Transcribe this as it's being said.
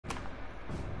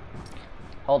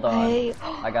Hold on.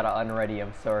 I gotta unready.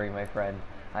 I'm sorry, my friend.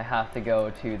 I have to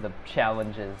go to the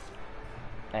challenges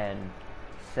and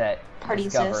set Party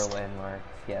discover assist. landmarks.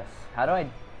 Yes. How do I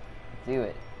do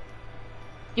it?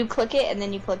 You click it and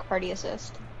then you click party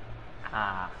assist.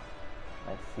 Ah.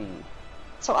 Let's see.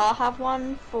 So I'll have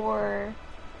one for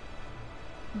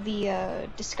the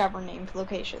discover named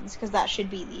locations, because that should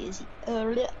be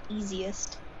the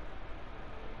easiest.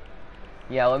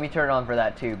 Yeah, let me turn it on for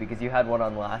that too, because you had one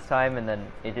on last time and then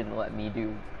it didn't let me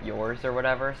do yours or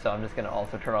whatever, so I'm just gonna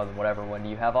also turn on whatever one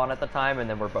you have on at the time, and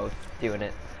then we're both doing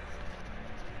it.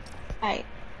 Alright.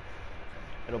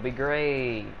 It'll be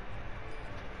great.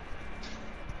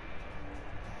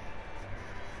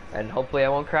 And hopefully I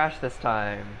won't crash this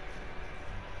time.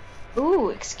 Ooh,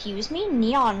 excuse me?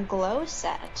 Neon glow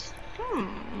set.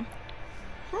 Oh.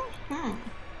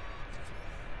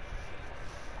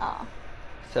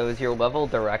 So is your level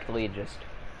directly just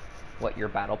what your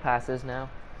battle pass is now?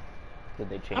 Did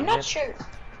they change it? I'm not sure.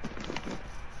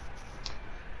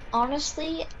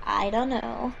 Honestly, I don't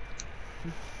know.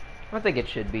 I think it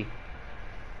should be.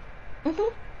 Cause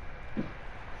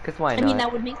why not? I mean,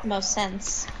 that would make the most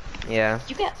sense. Yeah.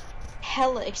 You get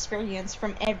hella experience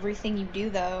from everything you do,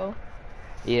 though.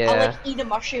 Yeah. I'll, like, eat a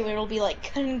mushroom and it'll be like,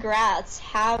 congrats,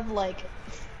 have, like,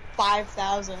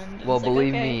 5,000. Well, it's like,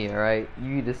 believe okay. me, alright?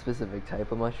 You eat a specific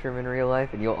type of mushroom in real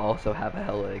life, and you'll also have a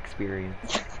hella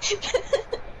experience.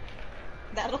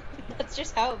 That's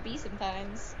just how it be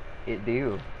sometimes. It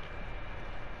do.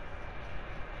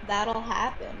 That'll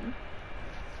happen.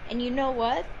 And you know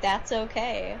what? That's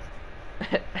okay.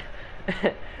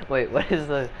 Wait, what is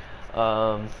the,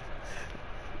 Alright.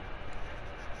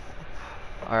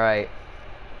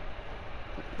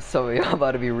 Some of y'all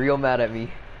about to be real mad at me,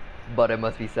 but it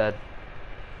must be said.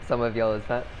 Some of y'all is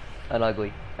fat and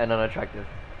ugly and unattractive.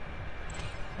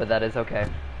 But that is okay.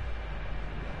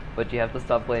 But you have to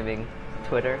stop blaming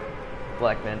Twitter,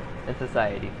 black men, and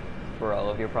society for all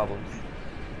of your problems.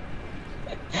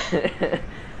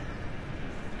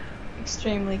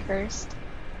 Extremely cursed.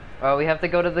 Oh, we have to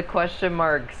go to the question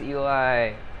marks,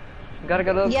 Eli. We gotta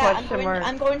go to the question marks.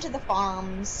 I'm going to the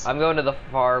farms. I'm going to the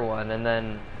far one, and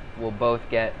then we'll both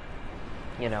get,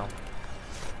 you know,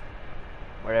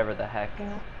 whatever the heck.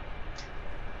 Yeah.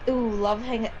 Ooh,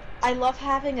 I love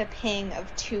having a ping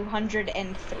of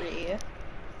 203.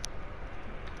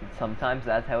 Sometimes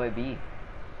that's how it be.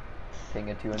 Ping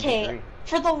of 203. Okay,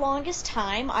 for the longest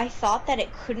time, I thought that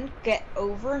it couldn't get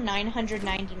over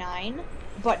 999,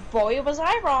 but boy was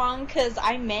I wrong, because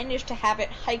I managed to have it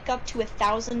hike up to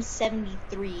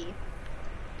 1,073.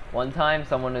 One time,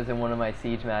 someone who's in one of my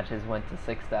siege matches went to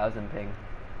 6,000 ping.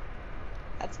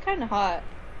 That's kind of hot.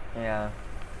 Yeah.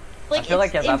 Like, I feel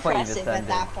it's like at that point you impressive just at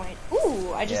that point.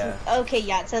 Ooh, I just... Yeah. Okay,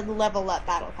 yeah, it said level up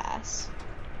battle pass.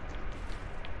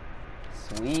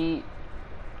 Sweet.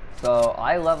 So,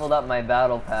 I leveled up my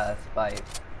battle pass by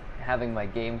having my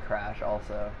game crash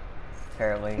also,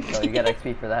 apparently. So you get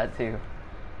XP for that too.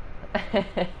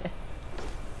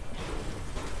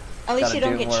 At least you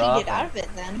don't get cheated out of it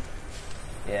then.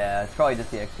 Yeah, it's probably just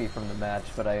the XP from the match,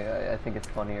 but I think it's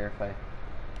funnier if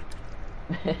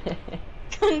I...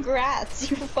 Congrats,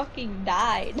 you fucking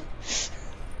died.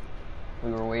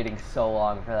 We were waiting so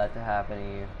long for that to happen to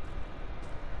you.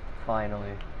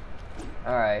 Finally.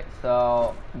 Alright,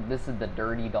 so this is the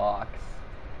Dirty Docks.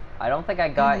 I don't think I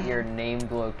got your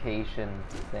named location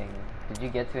thing. Did you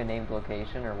get to a named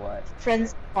location or what?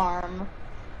 Frenzy Farm.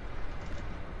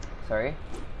 Sorry?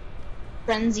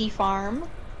 Frenzy Farm.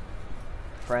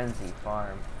 Frenzy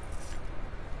Farm.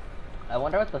 I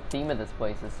wonder what the theme of this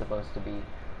place is supposed to be.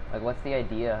 Like, what's the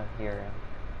idea here?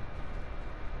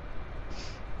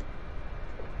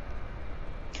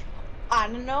 I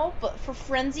don't know, but for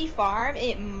Frenzy Farm,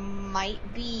 it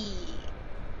might be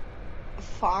a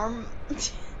farm.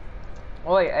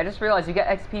 Oh wait, I just realized you get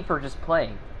XP for just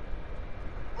playing.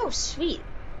 Oh, sweet.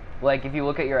 Like, if you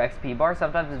look at your XP bar,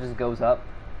 sometimes it just goes up.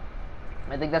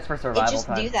 I think that's for survival time. It just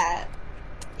do that.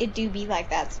 It do be like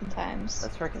that sometimes.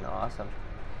 That's freaking awesome.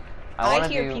 I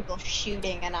hear people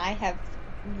shooting, and I have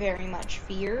very much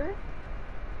fear.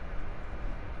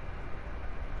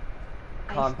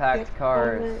 Compact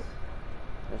cars.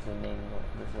 This is a name.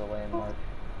 This is a landmark.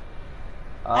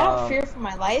 I don't fear for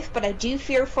my life, but I do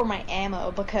fear for my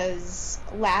ammo because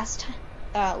last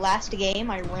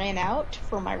game I ran out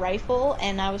for my rifle,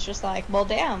 and I was just like, well,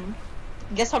 damn.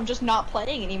 Guess I'm just not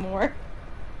playing anymore.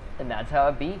 And that's how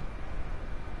it be.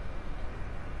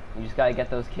 You just gotta get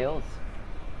those kills.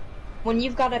 When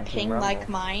you've got a ping like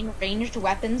mine, ranged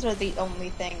weapons are the only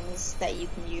things that you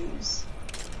can use.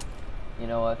 You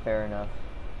know what? Fair enough.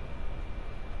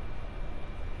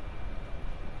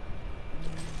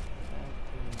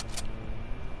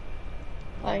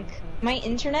 Like, my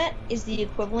internet is the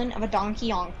equivalent of a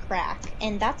donkey on crack,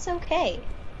 and that's okay.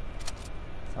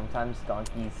 Sometimes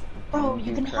donkeys Bro, do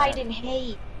you can crack. hide in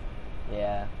hay.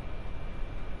 Yeah.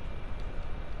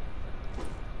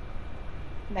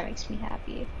 That makes me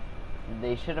happy.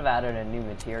 They should have added a new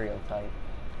material type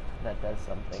that does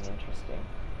something interesting.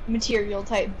 Material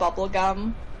type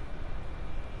bubblegum.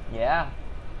 Yeah.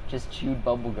 Just chewed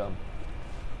bubblegum.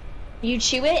 You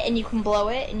chew it, and you can blow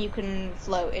it, and you can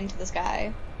float into the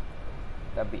sky.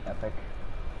 That'd be epic.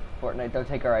 Fortnite, don't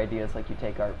take our ideas like you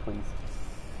take art, please.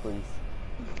 Please.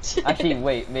 Actually,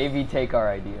 wait, maybe take our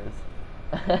ideas.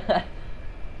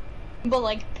 But,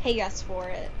 like, pay us for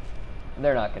it.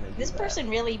 They're not gonna do This that. person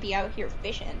really be out here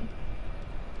fishing.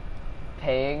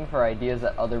 Paying for ideas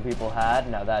that other people had?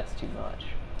 Now that's too much.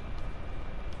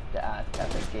 To ask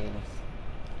Epic Games.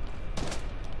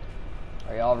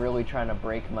 Are y'all really trying to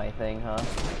break my thing, huh?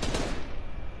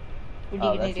 What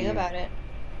are you gonna do about it?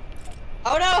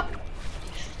 Oh no!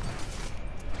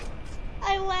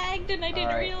 I lagged and I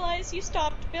didn't realize you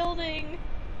stopped building.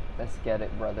 Let's get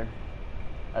it, brother.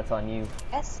 That's on you.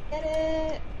 Let's get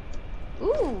it.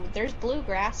 Ooh, there's blue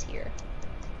grass here.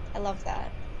 I love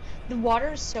that. The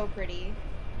water is so pretty.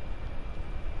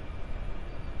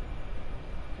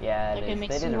 Yeah, it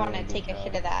makes me want to take a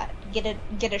hit of that. Get a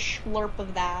slurp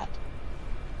of that.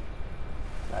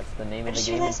 That's the name of the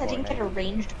game. I just realized I didn't get a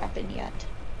ranged weapon yet.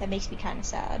 That makes me kind of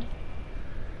sad.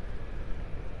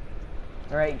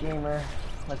 All right, gamer.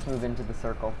 Let's move into the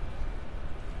circle.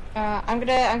 I'm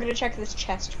gonna check this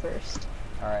chest first.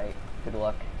 All right. Good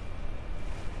luck.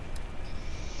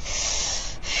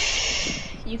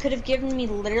 You could have given me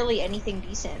literally anything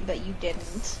decent, but you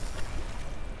didn't.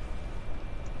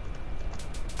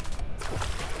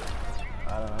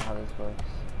 I don't know how this works.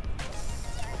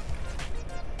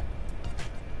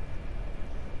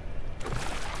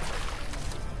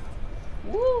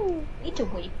 Woo! I need to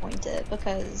waypoint it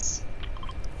because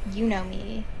you know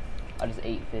me. I just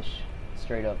ate fish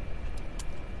straight up.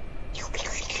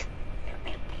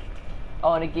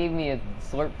 Oh, and it gave me a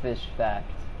slurp fish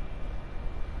fact.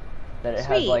 That it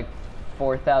has like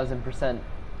 4,000%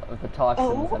 of the toxins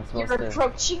I'm supposed to. You're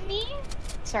approaching me?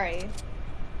 Sorry.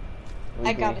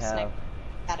 I got a snipe.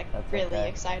 Got really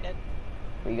excited.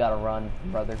 We gotta run,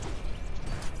 brother.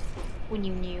 When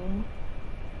you knew.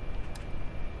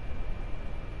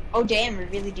 Oh damn, we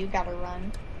really do gotta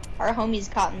run. Our homies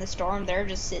caught in the storm, they're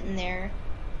just sitting there.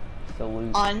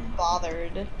 Salute.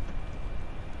 Unbothered.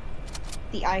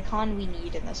 The icon we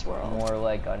need in this world. More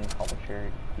like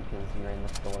uncultured because you're in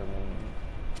the storm and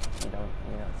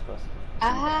you're not supposed to.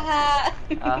 Ah.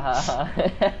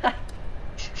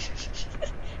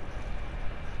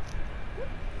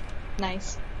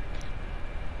 Nice.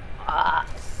 Ah.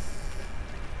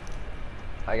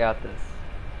 I got this.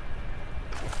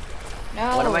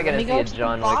 No. When am I gonna see a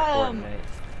John Wick Fortnite?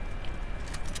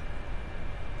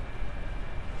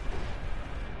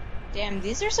 Damn,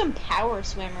 these are some power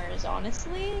swimmers,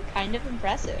 honestly. Kind of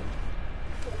impressive.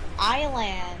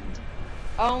 Island.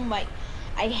 Oh my.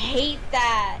 I hate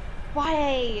that.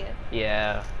 Why?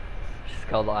 Yeah. It's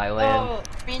called Island. Oh,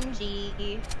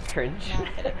 cringy. Cringe.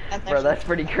 No, bro, that's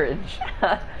pretty cringe.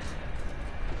 Oh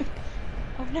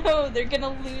no, they're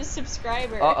gonna lose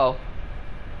subscribers. Uh-oh.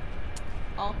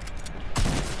 Oh.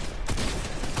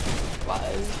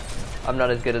 Why? I'm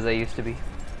not as good as I used to be.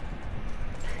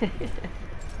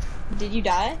 Did you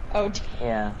die? Oh,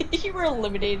 yeah. You were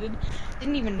eliminated.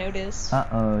 Didn't even notice.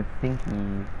 Uh-oh,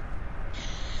 stinky.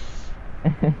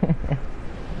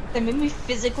 That made me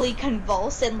physically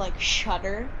convulse and like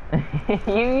shudder.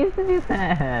 You used to do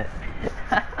that.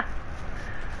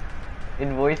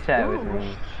 In voice chat with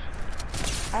me.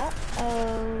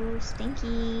 Uh-oh,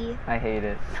 stinky. I hate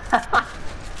it.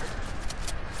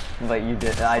 But you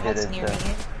did. I did it. Near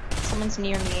me. Someone's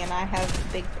near me and I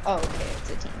have big. Oh, okay, it's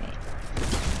a teammate.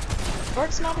 Or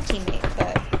it's not a teammate,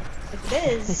 but if it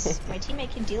is, my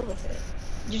teammate can deal with it.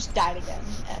 You just died again.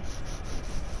 F.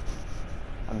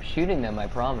 I'm shooting them, I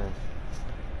promise.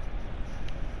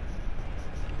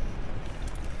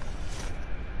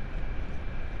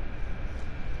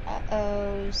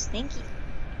 Uh-oh, stinky.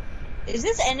 Is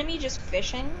this enemy just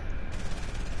fishing?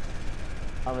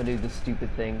 I'm gonna do the stupid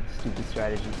thing, stupid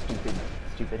strategy,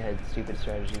 stupid heads, stupid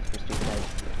strategies for stupid heads.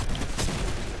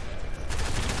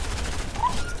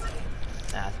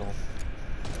 Asshole.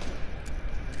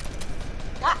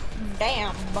 Ah,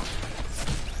 damn.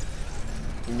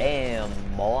 Damn,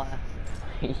 boy.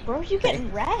 Bro, you getting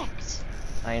wrecked.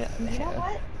 I know. You know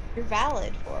what? You're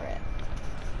valid for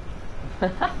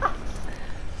it.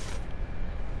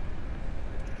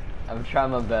 I'm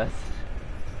trying my best.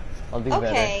 I'll do better.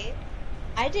 Okay.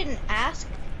 I didn't ask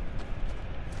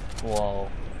Whoa.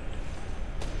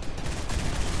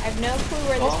 I have no clue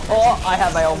where this person Oh, I have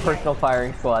is, my own so personal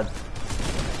firing squad.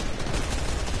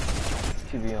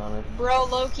 To be honest. Bro,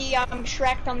 Loki, I'm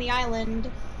Shrek'd on the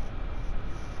island.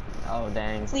 Oh,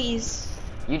 dang. Please.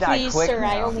 You die Please, quick sir, now.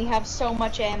 I only have so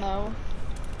much ammo.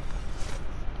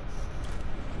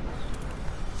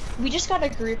 We just gotta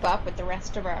group up with the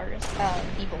rest of our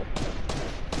people.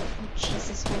 Oh,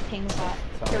 Jesus, my ping's hot.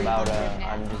 So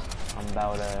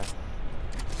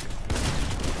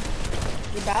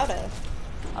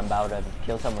I'm about to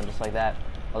kill someone just like that.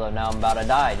 Although now I'm about to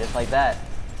die just like that.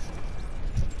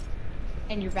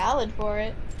 And you're valid for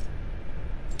it.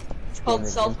 It's called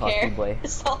self-care.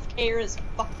 Self-care is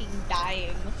fucking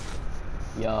dying.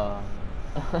 Yeah.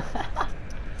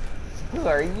 Who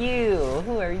are you?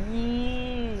 Who are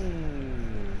you?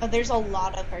 Oh, there's a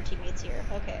lot of our teammates here.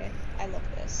 Okay, I love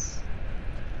this.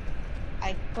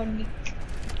 Iconic.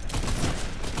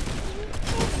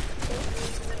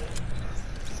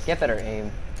 Get better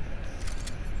aim.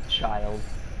 Child.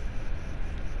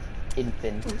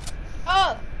 Infant.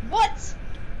 Oh, what?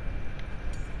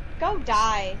 Go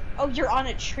die. Oh, you're on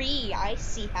a tree. I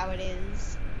see how it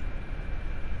is.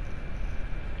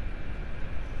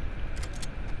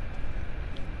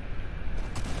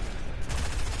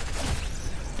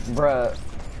 Bruh.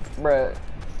 Bruh.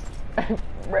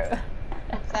 Bruh.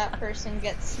 That person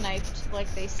gets sniped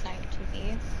like they sniped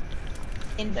me.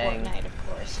 In Dang. Fortnite, of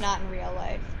course, not in real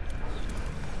life.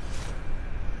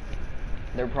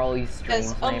 They're probably stream Because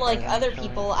snipers, unlike other actually.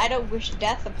 people, I don't wish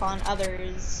death upon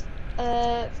others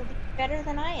for being better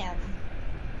than I am.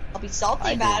 I'll be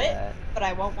salty about it, but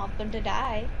I won't want them to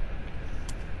die.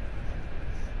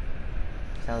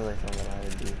 Sounds like something I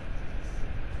would do.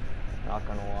 Not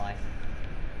gonna lie.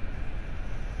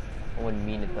 I wouldn't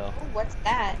mean it though. Oh, what's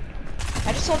that?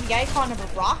 I just saw the icon of a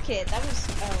rocket. That was,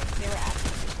 oh, they were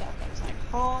asking for stuff. I was like,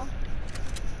 huh?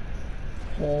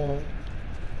 Oh.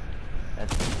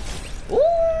 That's... Ooh!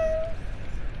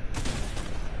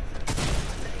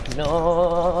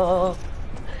 No!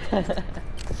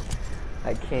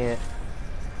 I can't.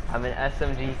 I'm an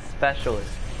SMG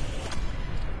specialist.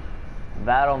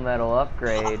 Battle medal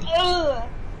upgrade. Ugh.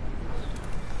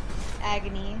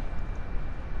 Agony.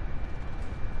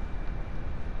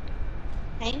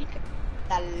 Thank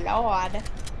the Lord.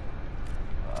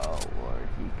 Oh Lord,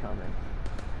 he coming.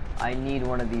 I need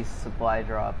one of these supply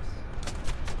drops.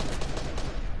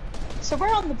 So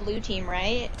we're on the blue team,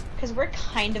 right? Because we're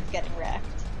kind of getting wrecked.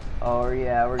 Oh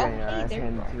yeah, we're getting our hey, ass there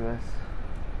handed you to us.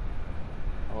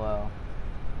 Hello.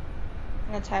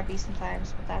 That's happy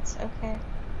sometimes, but that's okay.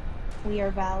 We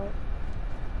are valid.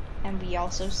 And we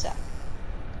also suck.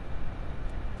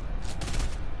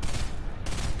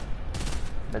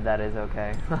 But that is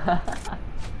okay.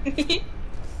 Yeet.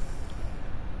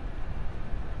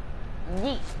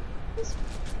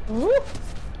 Woo!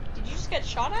 Did you just get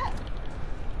shot at?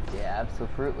 Yeah,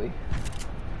 absolutely.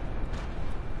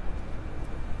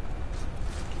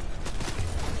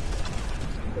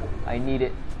 I need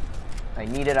it. I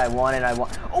need it, I want it, I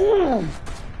want... Oh!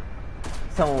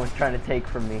 Someone was trying to take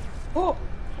from me. Oh!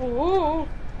 Oh!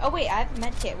 Oh wait, I have a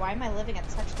med kit. Why am I living at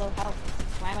such low health?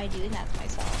 Why am I doing that to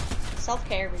myself?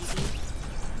 Self-care, baby.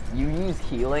 You use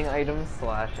healing items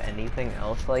 / anything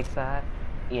else like that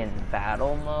in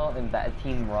battle mode, in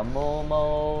Team Rumble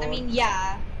mode? I mean,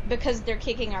 yeah, because they're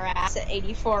kicking our ass at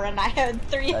 84 and I had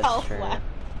 3 That's health true. left.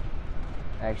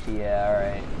 Actually,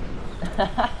 yeah,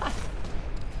 alright.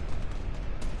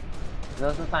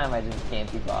 Most of the time I just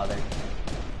can't be bothered.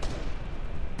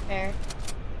 Fair.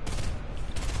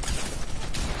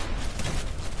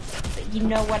 But you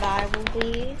know what I will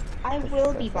be? I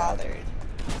will be bothered.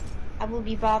 I will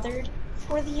be bothered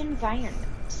for the environment.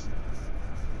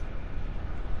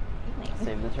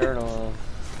 Save the turtles.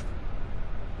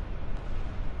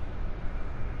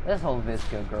 This whole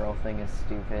Visco girl thing is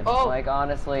stupid. Oh. Like,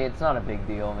 honestly, it's not a big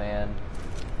deal, man.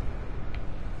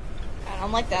 I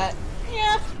don't like that.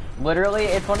 Yeah. Literally,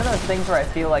 it's one of those things where I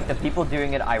feel like the people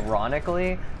doing it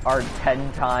ironically are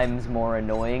 10 times more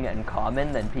annoying and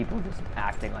common than people just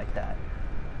acting like that.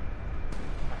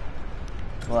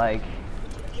 Like...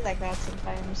 It be like that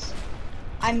sometimes.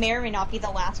 I may or may not be the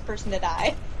last person to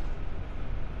die.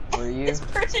 Were you? This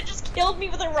person just killed me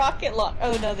with a rocket launch.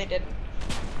 Oh no, they didn't.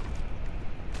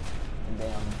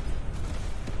 Damn.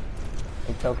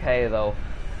 It's okay though.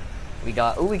 We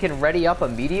got. Ooh, we can ready up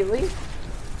immediately.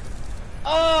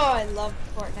 Oh, I love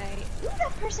Fortnite. Ooh,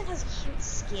 that person has cute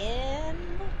skin.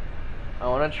 I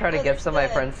want to try to get some of my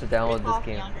friends to download this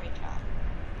game. Right,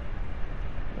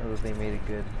 Oh, they made it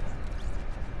good.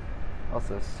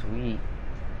 Also sweet.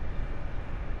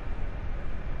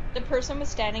 The person was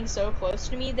standing so close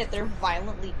to me that they're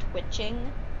violently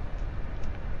twitching.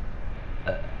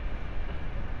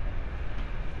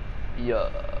 Yeah.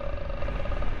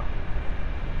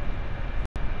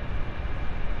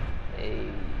 Hey.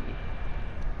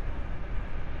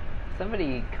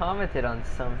 Somebody commented on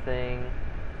something.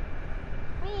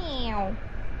 Meow.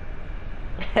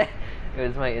 It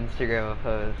was my Instagram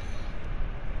post,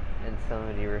 and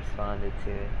somebody responded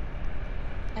to it.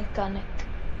 Iconic.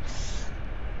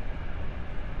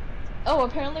 Oh,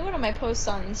 apparently one of my posts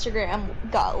on Instagram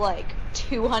got like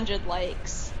 200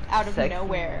 likes out of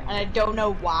nowhere, and I don't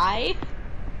know why.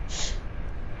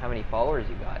 How many followers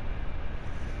you got?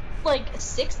 Like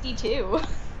 62.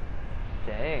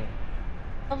 Dang.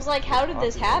 I was like, how did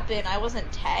this happen? I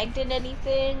wasn't tagged in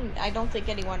anything. I don't think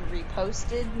anyone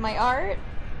reposted my art.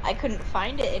 I couldn't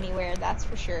find it anywhere, that's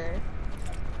for sure.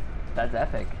 That's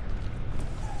epic.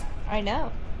 I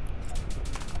know.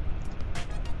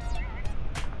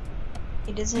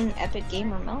 It is an epic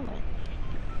gamer moment.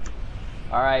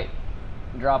 Alright,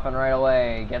 dropping right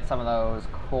away. Get some of those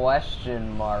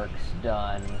question marks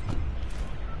done.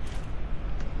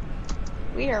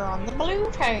 We are on the blue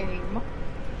team.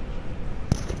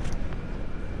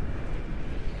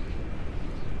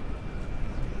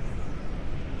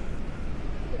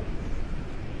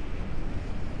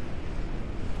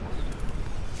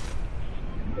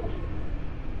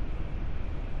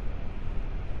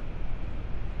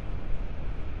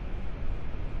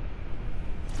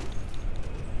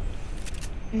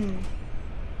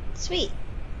 Sweet.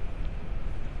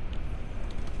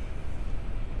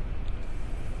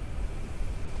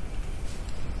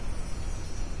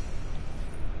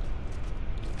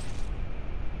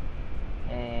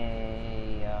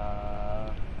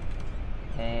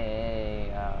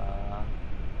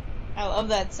 I love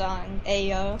that song.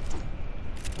 Ayo.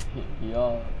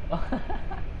 Yo.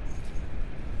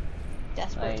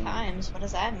 Desperate times. What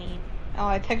does that mean? Oh,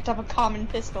 I picked up a common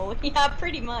pistol. Yeah,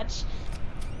 pretty much.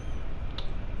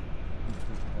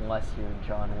 Unless you're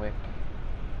John Wick.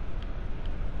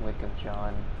 Wick of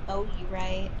John. Oh, you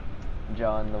right.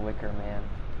 John the Wicker Man.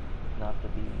 Not the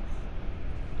bees.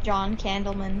 John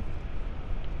Candleman.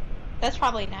 That's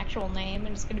probably an actual name,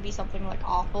 and it's gonna be something like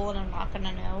awful, and I'm not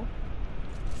gonna know.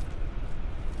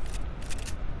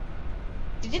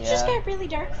 Did it just get really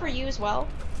dark for you as well?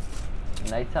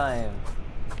 Nighttime.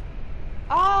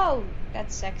 Oh,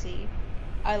 that's sexy.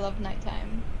 I love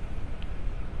nighttime.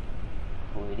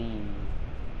 Pretty.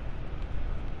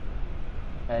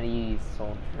 Ready,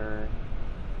 soldier.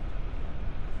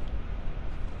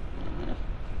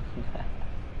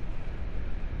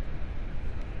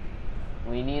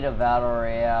 We need a battle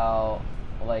royale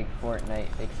like Fortnite,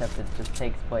 except it just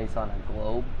takes place on a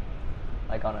globe,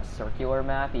 like on a circular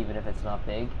map, even if it's not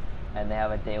big, and they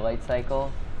have a daylight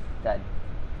cycle that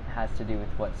has to do with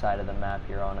what side of the map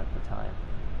you're on at the time.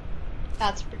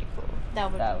 That's pretty cool.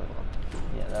 That would be cool.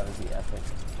 Yeah, that would be epic.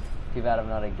 Too bad I'm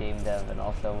not a game dev, and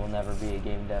also will never be a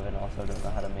game dev, and also don't know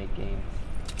how to make games.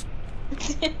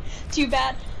 Too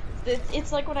bad.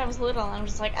 It's like when I was little, and I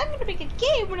was just like, I'm gonna make a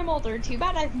game when I'm older. Too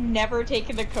bad I've never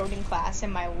taken a coding class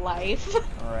in my life.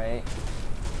 Alright.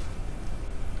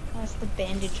 That's the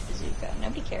bandage bazooka.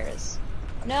 Nobody cares.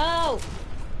 No!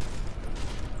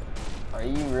 Are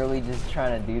you really just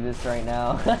trying to do this right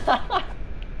now?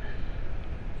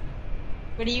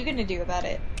 What are you gonna do about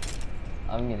it?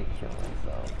 I'm gonna kill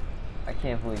myself. I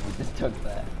can't believe you just took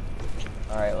that.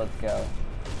 Alright, let's go.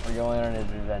 We're going on an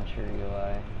adventure,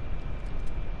 Eli.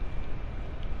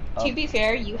 Oh. To be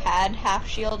fair, you had half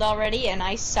shield already, and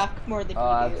I suck more than you do.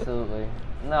 Oh, absolutely.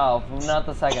 No, not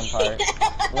the second part.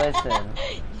 Listen.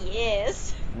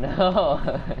 Yes. No.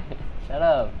 Shut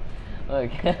up.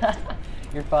 Look.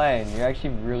 You're fine. You're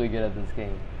actually really good at this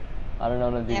game. I don't know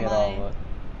nothing at all, but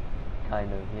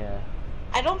kind of, yeah.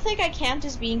 I don't think I count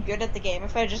as being good at the game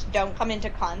if I just don't come into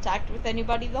contact with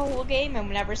anybody the whole game, and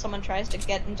whenever someone tries to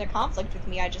get into conflict with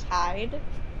me, I just hide.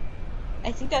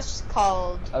 I think that's just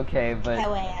called... Okay, but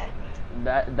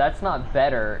that's not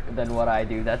better than what I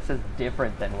do. That's just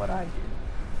different than what I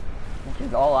do.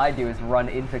 Because all I do is run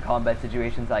into combat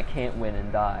situations I can't win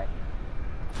and die.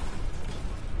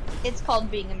 It's called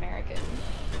being American.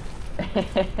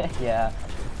 Yeah.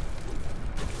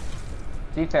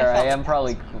 To be fair, I am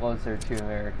probably closer to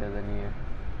America than you.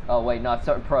 Oh wait, not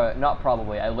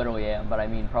probably. I literally am, but I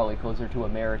mean probably closer to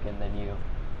American than you,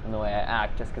 in the way I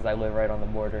act, just because I live right on the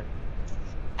border.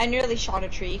 I nearly shot a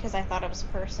tree because I thought it was a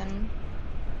person.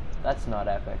 That's not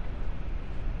epic.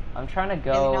 I'm trying to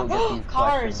go get these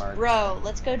cars, question marks. Bro.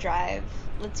 Let's go drive.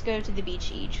 Let's go to the beach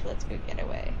each. Let's go get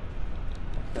away.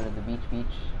 Let's go to the beach.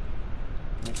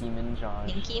 Nicki Minaj.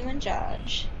 Nicki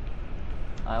Minaj.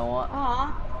 I want.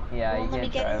 Aw. Yeah, Won't you let me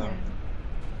can't get drive in. 'em.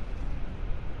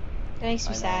 That makes me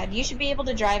I know. sad. You should be able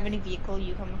to drive any vehicle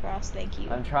you come across. Thank you.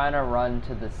 I'm trying to run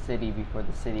to the city before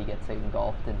the city gets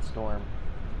engulfed in storm,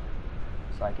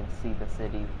 so I can see the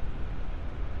city.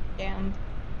 Damn.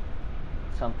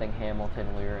 Something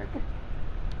Hamilton lyric.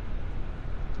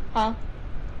 Huh?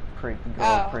 Pretty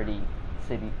Oh. pretty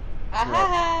city.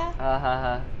 Ahaha.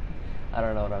 Ahaha. I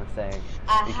don't know what I'm saying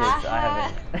because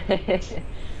I Ahaha. haven't.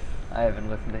 I haven't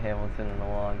listened to Hamilton in a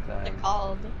long What's time. it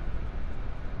called?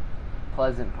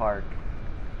 Pleasant Park.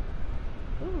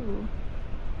 Ooh.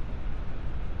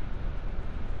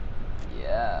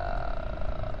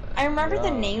 Yeah. I remember the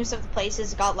Yeah. names of the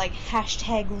places got like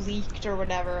hashtag leaked or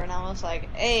whatever, and I was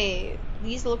like, hey,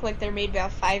 these look like they're made by a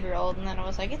 5-year-old, and then I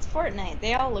was like, it's Fortnite.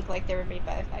 They all look like they were made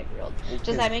by a 5-year-old.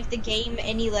 Does that make the game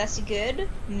any less good?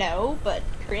 No, but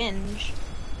cringe.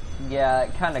 Yeah,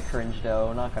 kind of cringe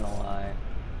though, not gonna lie.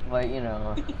 But, you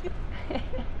know.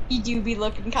 You do be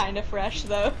looking kind of fresh,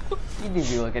 though. You do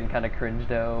be looking kind of cringe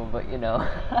though, but you know.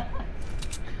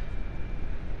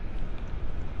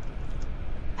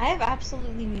 I have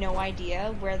absolutely no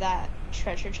idea where that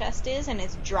treasure chest is, and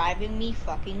it's driving me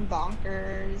fucking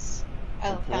bonkers.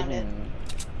 Oh, found it.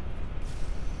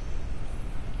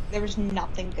 There was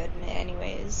nothing good in it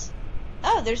anyways.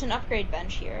 Oh, there's an upgrade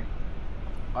bench here.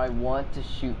 I want to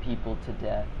shoot people to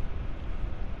death.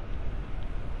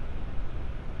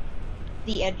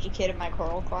 The edgy kid in my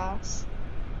choral class.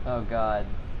 Oh god.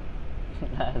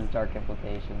 That has dark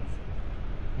implications.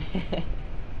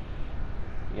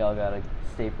 Y'all gotta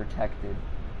stay protected.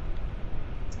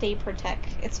 Stay protect.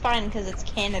 It's fine because it's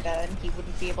Canada and he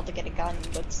wouldn't be able to get a gun,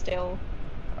 but still.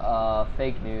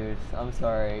 Fake news. I'm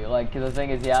sorry. Like, the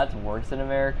thing is, yeah, it's worse in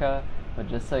America, but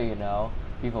just so you know,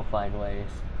 people find ways.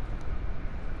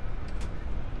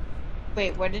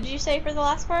 Wait, what did you say for the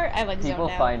last part? I like zoned out.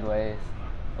 People find ways.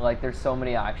 Like, there's so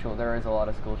many there is a lot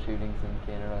of school shootings in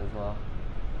Canada as well.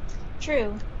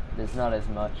 True. There's not as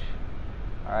much.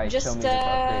 Alright, Just, show me this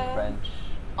upgrade bench.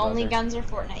 Only guns are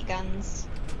Fortnite guns.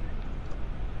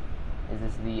 Is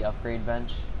this the upgrade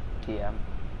bench? TM.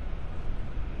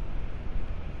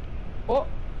 Oh!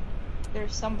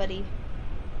 There's somebody.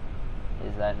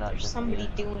 Is that not There's just somebody me?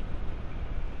 doing...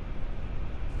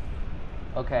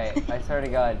 Okay, I swear to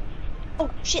God. Oh,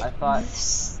 shit! I thought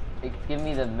it's giving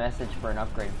me the message for an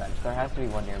upgrade bench. There has to be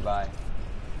one nearby.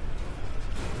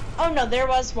 Oh no, there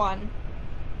was one.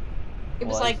 It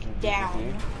was like Is it down.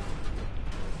 you?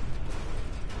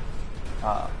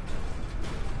 Oh.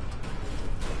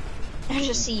 I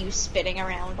just see you spinning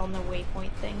around on the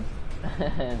waypoint thing.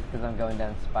 It's because I'm going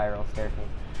down spiral staircase.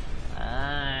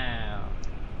 Ow.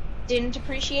 Didn't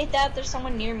appreciate that. There's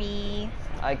someone near me.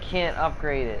 I can't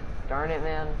upgrade it. Darn it,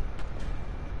 man.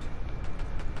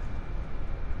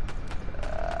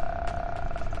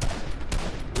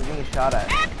 You're being shot at,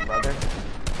 brother.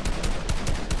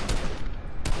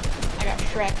 I got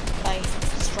Shrek by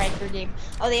Striker Game.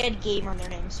 Oh, they had gamer in their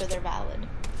name, so they're valid.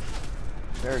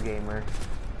 They're a gamer.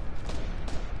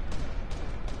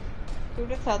 Who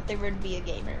would have thought there would be a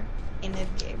gamer in a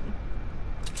game?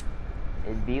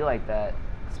 It'd be like that,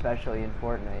 especially in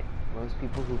Fortnite. Most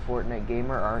people who Fortnite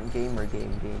gamer aren't gamer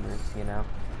gamers, you know?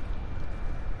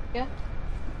 Yeah.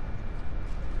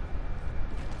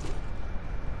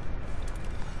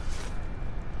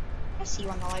 I see you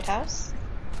on the lighthouse.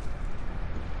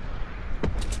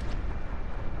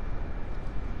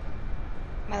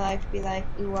 My life be like,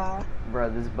 ooh ah.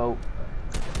 Bro, this boat.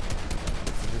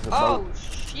 This is a Oh boat.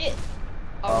 shit!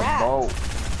 A rat. boat.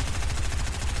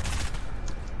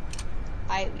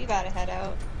 We gotta head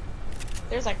out.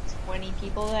 There's like 20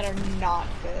 people that are not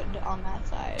good on that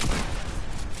side.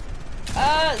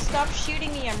 Stop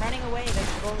shooting me, I'm running away,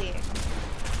 that's bullying.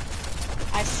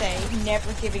 I say,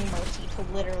 never giving mercy to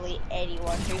literally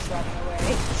anyone who's running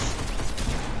away.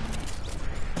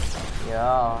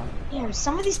 Yeah. Damn,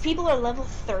 some of these people are level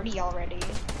 30 already.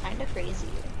 Kinda crazy.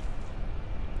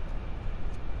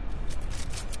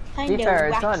 To be fair,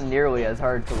 it's not nearly as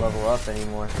hard to level up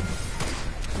anymore.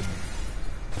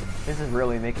 This is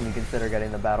really making me consider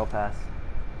getting the battle pass.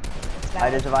 If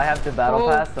I have the battle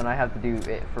pass, then I have to do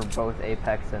it for both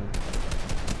Apex and...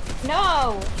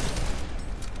 No!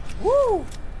 Woo!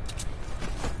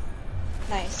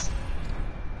 Nice.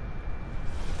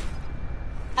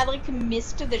 I like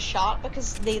missed the shot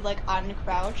because they like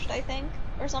uncrouched, I think,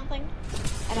 or something.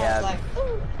 And I was like,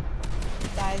 ooh.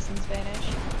 Dies in Spanish.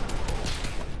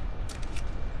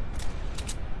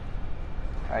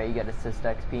 Alright, you get assist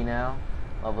XP now.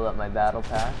 Level up my battle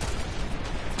pass.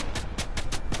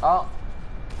 Oh!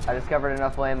 I discovered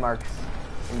enough landmarks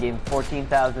and gained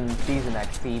 14,000 season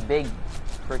XP. Big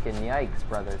frickin' yikes,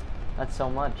 brother. That's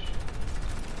so much.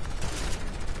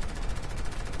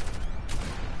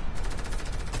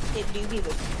 It do be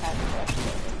with kind of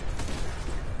frustrating.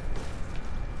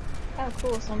 Oh,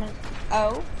 cool. Someone.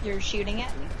 Oh, you're shooting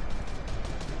at me?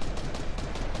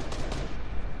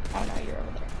 Oh no, you're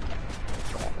over there.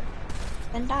 Whatever.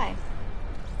 Then die.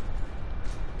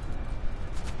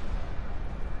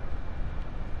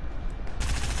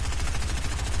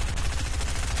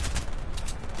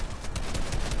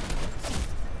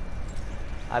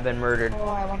 I've been murdered. Oh,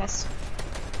 I want to.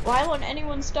 Why won't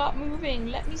anyone stop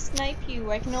moving? Let me snipe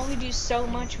you. I can only do so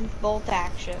much with bolt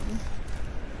action.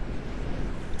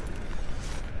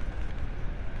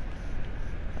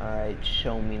 Alright,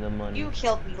 show me the money. You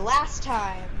killed me last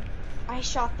time. I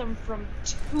shot them from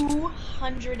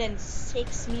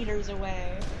 206 meters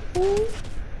away. Ooh.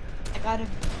 I got a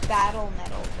battle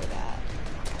medal for that.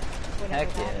 Whatever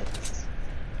Heck that yeah. is.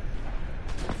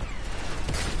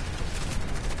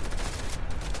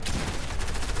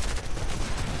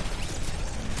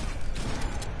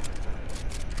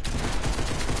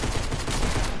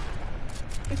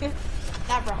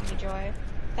 That brought me joy.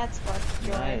 That sparked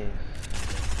joy. Nice.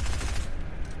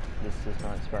 This does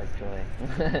not spark joy.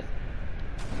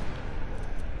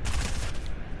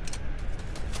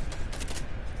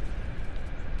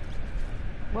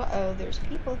 Uh-oh, there's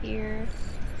people here.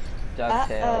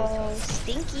 DuckTales. Uh-oh,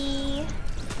 stinky.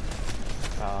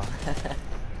 Oh.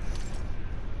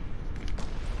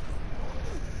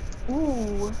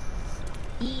 Ooh.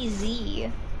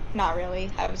 Easy. Not really.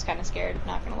 I was kind of scared,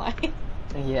 not gonna lie.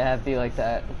 Yeah, it'd be like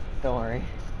that. Don't worry.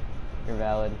 You're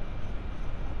valid.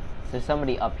 So there's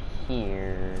somebody up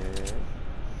here.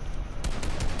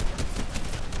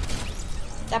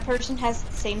 That person has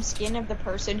the same skin of the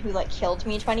person who, like, killed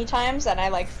me 20 times and I,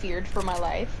 like, feared for my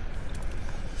life.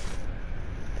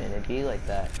 And it'd be like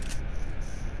that.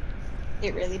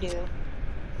 It really do.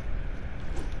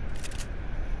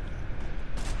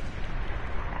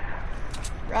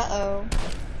 Uh-oh.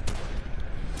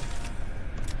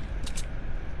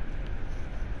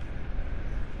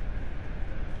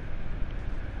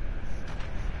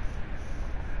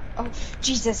 Oh,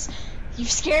 Jesus. You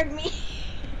scared me.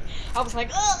 I was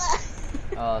like, ugh!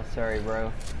 Oh, sorry,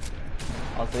 bro.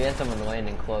 Also, we had someone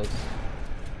landing close.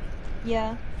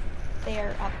 Yeah. They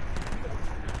are up.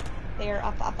 They are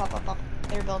up.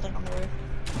 They're building on the roof.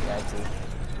 Yeah, I see.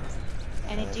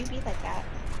 And it do be like that.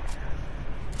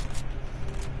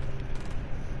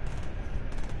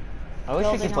 I wish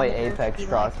you Building could play on the roof Apex be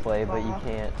like, crossplay, but you wow.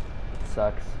 can't. It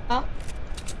sucks. Huh?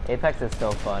 Apex is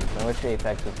still fun. I wish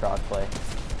Apex was crossplay.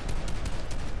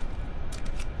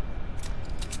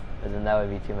 But then that would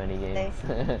be too many games.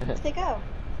 Where'd they go?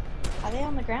 Are they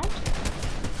on the ground?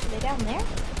 Are they down there?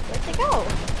 Where'd they go?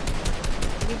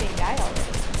 Maybe they died already.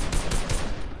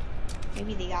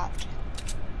 Maybe they got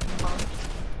bombed.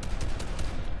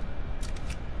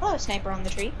 Hello, sniper on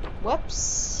the tree.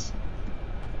 Whoops.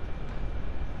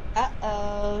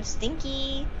 Uh-oh,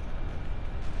 stinky.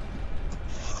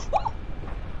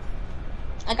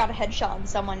 I got a headshot on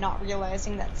someone not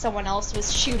realizing that someone else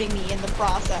was shooting me in the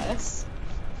process.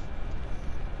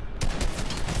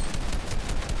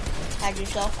 Tag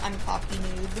yourself, I'm cocky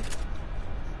noob.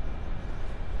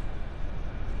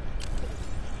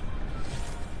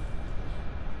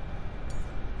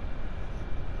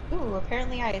 Ooh,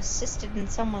 apparently I assisted in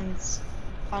someone's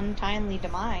untimely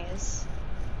demise.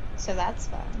 So that's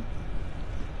fun.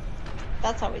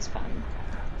 That's always fun.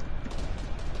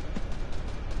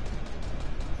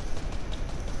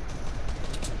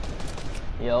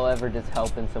 Y'all ever just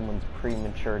help in someone's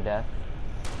premature death?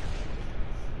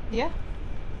 Yeah.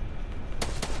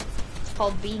 It's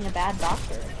called being a bad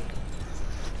doctor.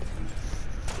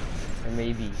 Or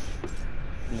maybe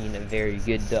being a very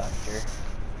good doctor.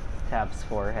 Taps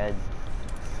forehead.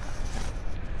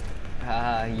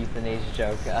 Haha, euthanasia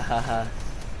joke. Haha.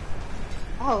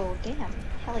 Oh, damn.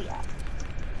 Hell yeah.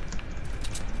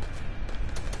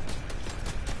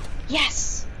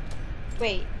 Yes!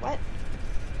 Wait, what?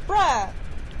 Bruh!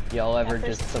 Y'all ever That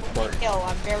just person's support kill.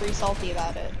 I'm very salty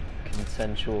about it.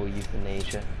 consensual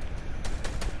euthanasia?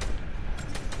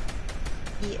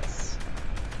 Yes.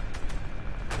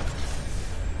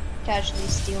 Casually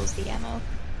steals the ammo.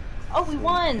 Oh, we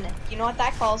won! You know what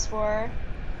that calls for?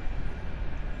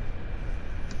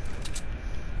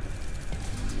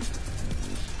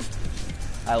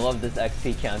 I love this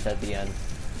XP count at the end.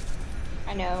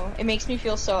 I know. It makes me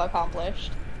feel so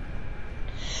accomplished.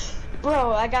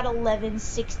 Bro, I got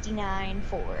 1169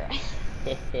 for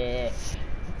it.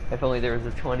 If only there was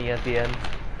a 20 at the end.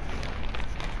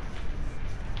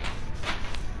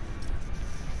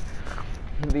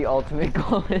 The ultimate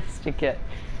goal is to get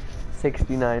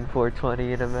 69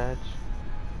 420 in a match.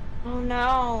 Oh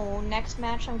no, next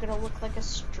match I'm gonna look like a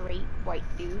straight white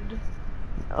dude.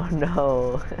 Oh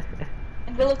no.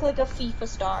 I'm gonna look like a FIFA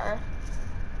star.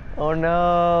 Oh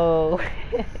no.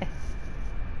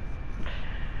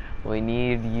 We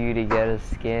need you to get a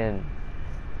skin.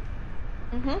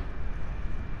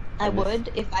 I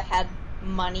would if I had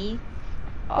money.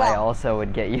 I also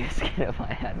would get you a skin if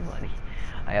I had money.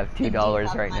 I have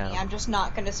 $2 right now. I'm just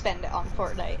not gonna spend it on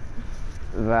Fortnite.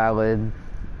 Valid.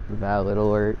 Valid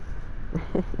alert.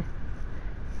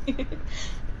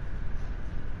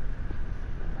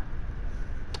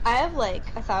 I have like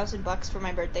 $1,000 for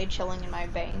my birthday chilling in my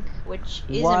bank, which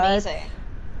is amazing.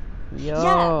 Yo.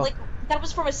 Yeah, like that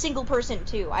was from a single person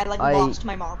too. I lost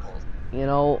my marbles. You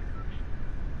know,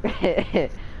 I'm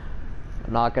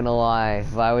not gonna lie.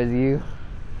 If I was you,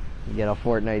 you get a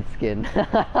Fortnite skin.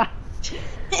 I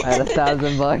had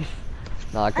 $1,000.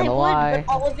 Not gonna lie.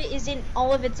 But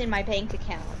all of it's in my bank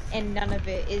account, and none of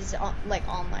it is like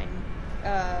online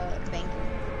banking.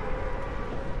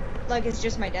 Like it's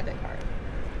just my debit card.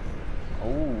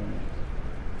 Oh,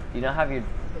 you don't have your.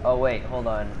 Oh wait, hold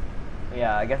on.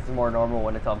 Yeah, I guess it's more normal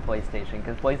when it's on PlayStation.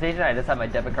 Because PlayStation, I just have my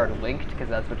debit card linked, because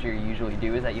that's what you usually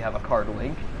do, is that you have a card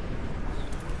linked.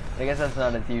 I guess that's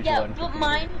not as usual. Yeah, but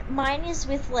mine is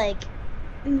with like,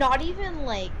 not even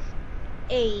like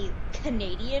a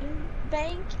Canadian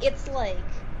bank. It's like,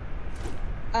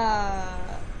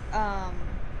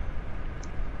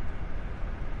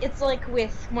 it's like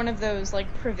with one of those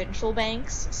like provincial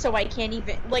banks. So I can't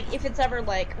even like if it's ever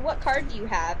like, what card do you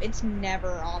have? It's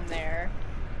never on there.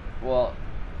 Well,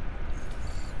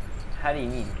 how do you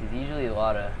mean? Because usually a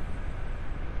lot of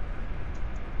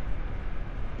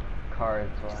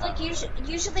cards will have... Like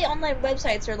usually online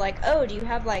websites are like, oh, do you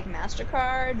have like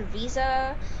MasterCard,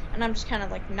 Visa? And I'm just kind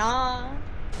of like, nah,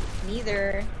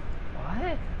 neither.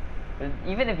 What?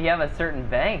 Even if you have a certain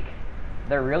bank,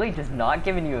 they're really just not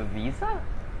giving you a Visa?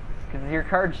 Because your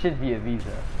card should be a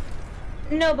Visa.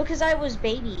 No, because I was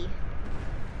baby.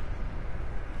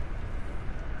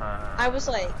 I was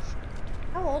like,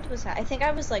 how old was I? I think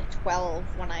I was like 12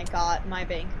 when I got my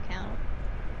bank account.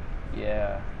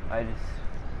 Yeah, I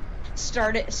just...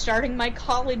 starting my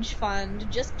college fund.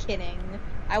 Just kidding.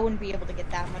 I wouldn't be able to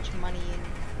get that much money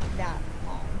in that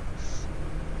long.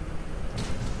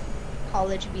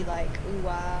 College would be like,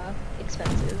 ooh,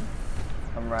 expensive.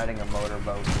 I'm riding a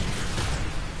motorboat.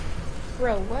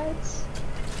 Bro, what?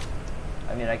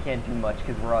 I mean, I can't do much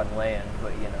because we're on land,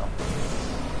 but you know.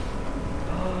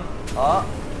 Oh,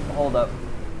 hold up.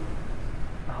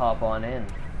 Hop on in.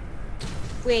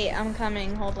 Wait, I'm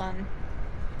coming. Hold on.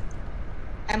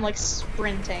 I'm like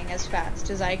sprinting as fast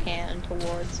as I can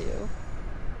towards you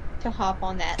to hop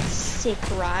on that sick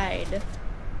ride.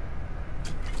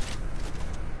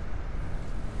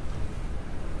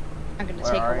 I'm gonna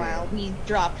take a while. We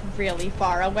dropped really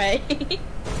far away.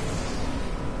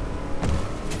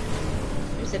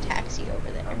 There's a taxi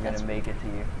over there. I'm gonna make it to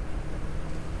you.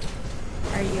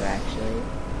 Are you actually?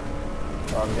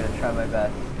 Well, I'm gonna try my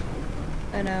best.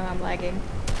 Oh no, I'm lagging.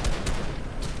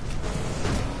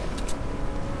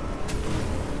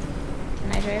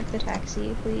 Can I drive the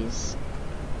taxi, please?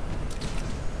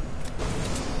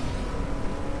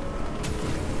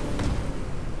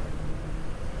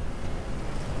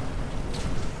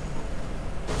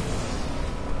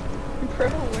 Bro,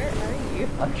 where are you?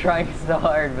 I'm trying so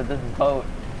hard, but this boat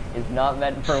is not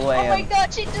meant for land. Oh my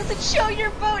gosh, it doesn't show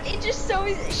your boat, it just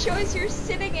shows your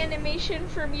sitting animation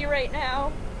for me right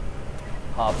now.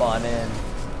 Hop on in.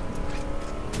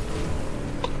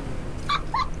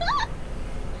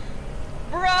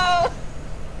 Bro!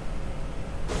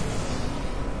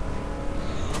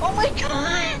 Oh my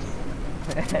god!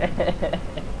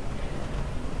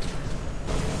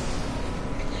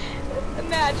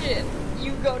 Imagine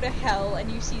you go to hell and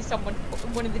you see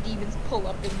one of the demons pull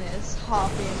up in this,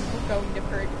 hop in, we're going to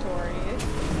purgatory.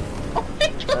 Oh my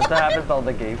god! That's what happens to all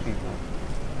the gay people.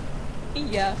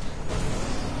 Yeah.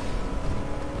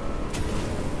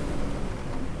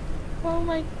 Oh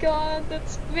my god,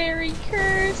 that's very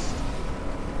cursed.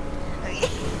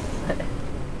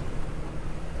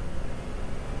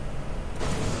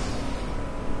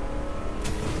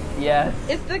 Yes.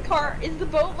 Is the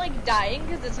boat like dying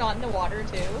because it's not in the water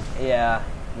too? Yeah,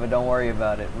 but don't worry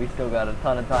about it. We still got a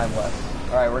ton of time left.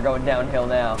 Alright, we're going downhill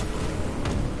now.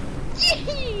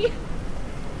 Yee!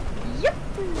 Yep.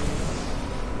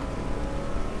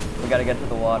 We gotta get to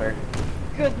the water.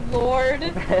 Good lord.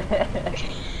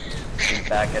 Just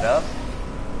back it up.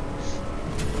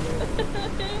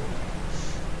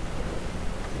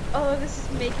 Oh, this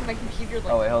is making my computer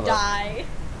like hold die.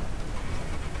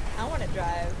 I want to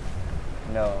drive.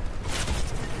 No.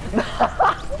 Did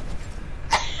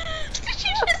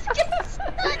you just get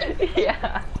stuck?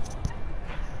 Yeah.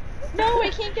 No, I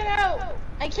can't get out.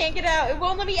 I can't get out. It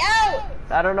won't let me out.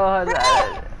 I don't know how Bro!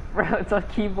 to... Bro, it's on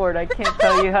keyboard. I can't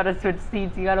tell you how to switch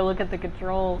seats. You gotta look at the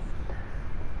controls.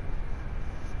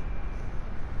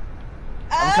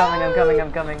 I'm coming, I'm coming,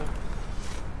 I'm coming.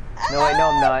 No, wait, no,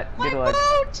 I'm not. Good luck.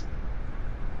 Boat!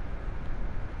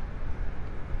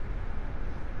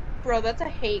 Bro, that's a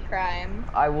hate crime.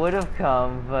 I would have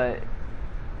come, but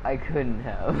I couldn't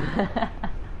have.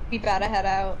 We gotta head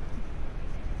out.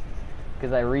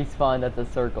 Because I respawned at the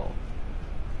circle.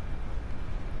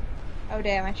 Oh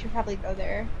damn, I should probably go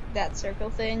there. That circle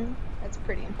thing, that's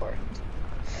pretty important.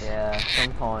 Yeah,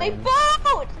 sometimes. My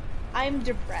boat! I'm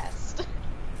depressed.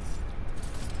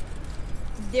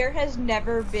 There has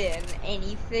never been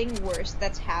anything worse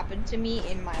that's happened to me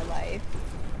in my life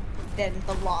than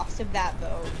the loss of that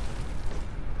boat.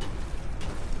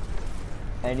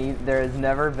 There has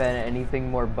never been anything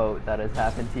more boat that has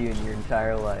happened to you in your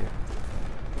entire life.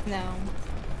 No.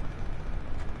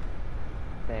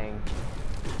 Dang.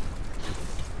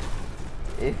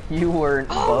 If you weren't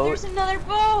boat, there's another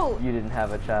boat! you didn't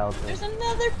have a childhood. There's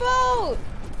another boat!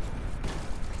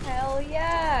 Hell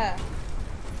yeah!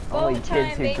 Only Boat kids time,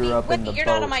 who baby. grew up in the You're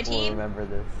boat not on my will team? remember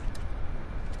this.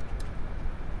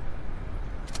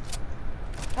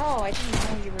 Oh, I didn't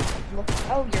know you were looking.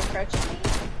 Oh, you're approaching me?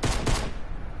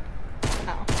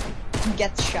 Oh.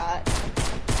 Gets shot.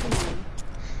 Ooh.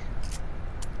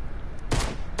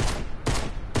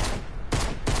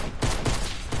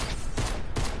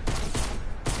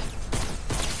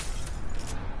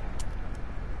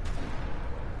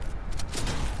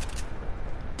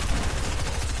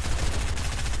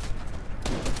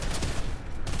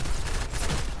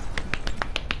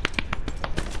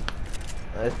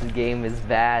 This game is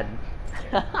bad.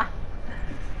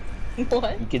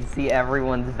 What? You can see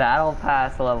everyone's battle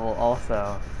pass level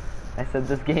also. I said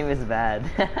this game is bad.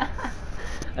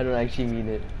 I don't actually mean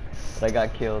it, but I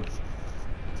got killed.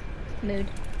 Mood.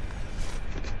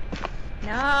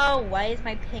 No, why is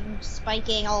my ping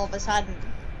spiking all of a sudden?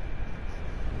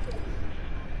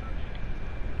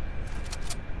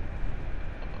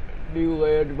 New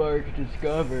landmark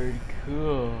discovered.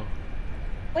 Cool.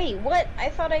 Wait, what? I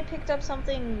thought I picked up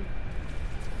something.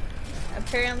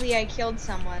 Apparently I killed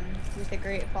someone with a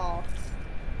great fall.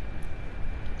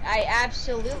 I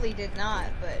absolutely did not,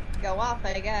 but go off,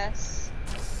 I guess.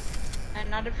 I'm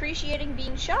not appreciating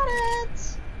being shot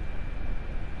at.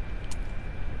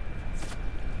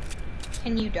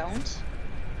 And you don't?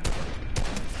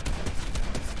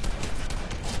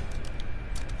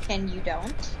 Can you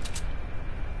don't?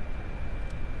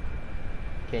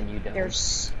 Can you don't?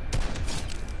 There's...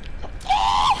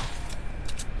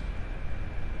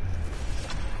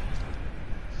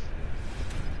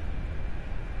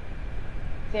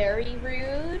 Very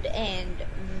rude and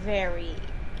very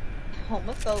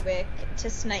homophobic to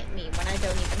snipe me when I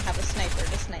don't even have a sniper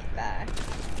to snipe back.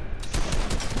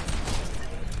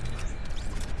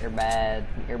 You're bad.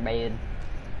 You're bad.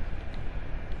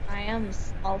 I am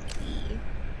salty.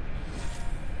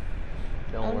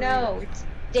 Don't Oh worry. no, it's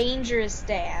Dangerous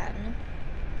Dan.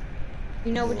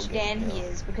 You know You which will get Dan he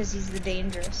killed. is because he's the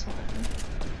dangerous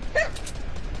one.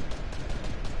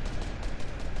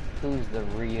 Who's the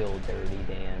real Dirty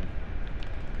Dan?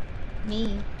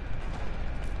 Me.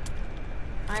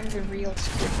 I'm the real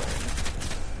Squidward.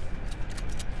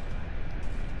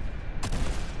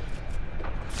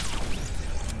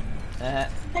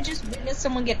 I just witnessed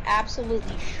someone get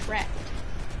absolutely shredded.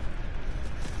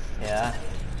 Yeah.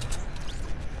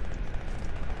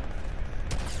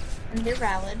 And they're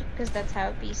valid, because that's how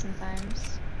it be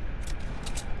sometimes.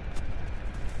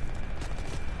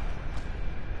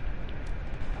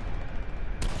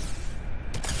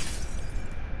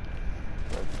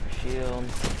 Shield.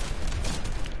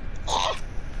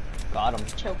 Got him.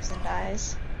 Chokes and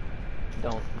dies.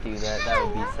 Don't do that. That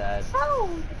would be sad.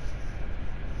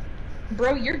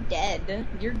 Bro, you're dead.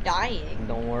 You're dying.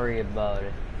 Don't worry about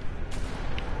it.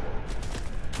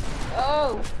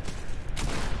 Oh.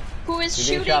 Who is You're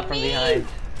shooting getting shot from me? behind.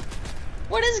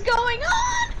 What is going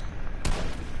on?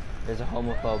 There's a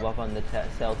homophobe up on the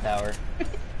cell tower.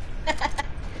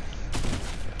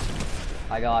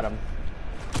 I got him.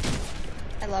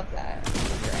 I love that.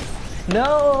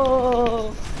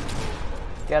 No!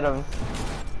 Get him.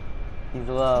 He's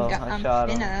low. I I'm shot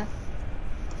him. finna.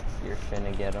 You're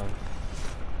finna get him.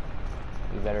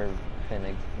 You better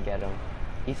finna get him.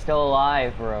 He's still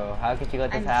alive, bro. How could you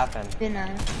let this happen? Finna.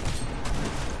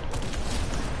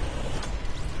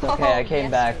 Okay, I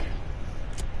came back.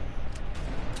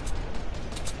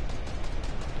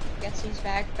 Guess who's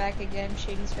back? Back again.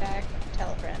 Shady's back.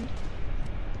 Tell a friend.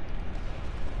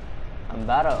 I'm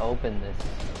about to open this.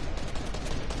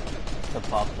 The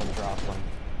pop one, drop one.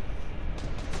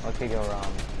 What could go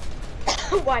wrong?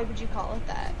 Why would you call it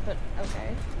that? But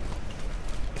okay.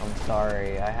 I'm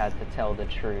sorry, I had to tell the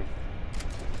truth.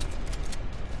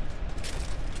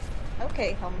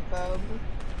 Okay, homophobe.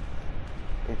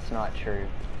 It's not true.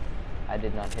 I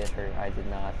did not hit her. I did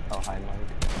not. Oh, hi, Mike.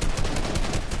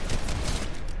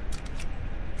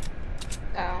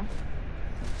 Oh.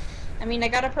 I mean, I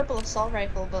got a purple assault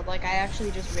rifle, but, like, I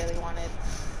actually just really wanted...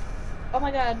 Oh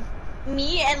my god.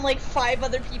 Me and, like, 5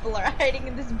 other people are hiding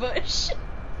in this bush.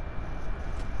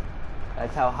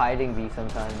 That's how hiding be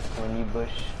sometimes, when you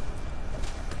bush.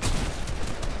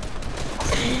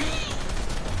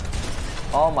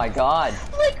 Oh my god.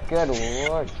 Like, good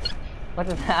lord. What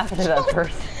just happened to that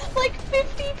person? Like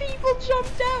 50 people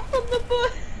jumped out from the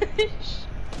bush.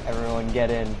 Everyone get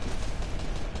in.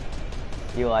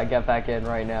 Eli, get back in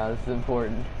right now. This is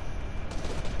important.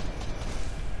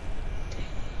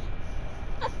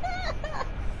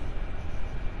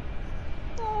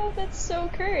 Oh, that's so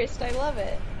cursed. I love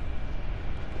it.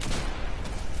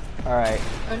 Alright.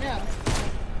 Oh no.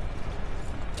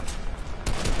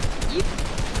 You...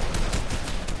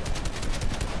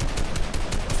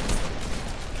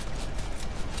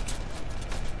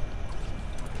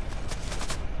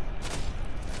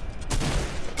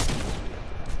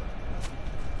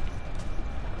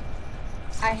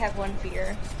 I have one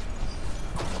fear.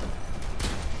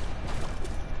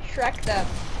 Shrek them.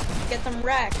 Get them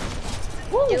wrecked.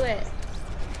 Woo. Do it.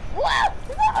 Whoa!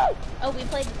 Whoa! Oh, we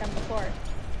played with them before.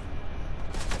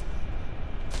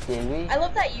 Did we? I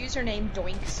love that username,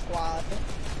 Doink Squad.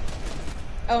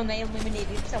 Oh, and they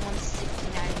eliminated someone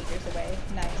 69 meters away.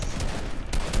 Nice.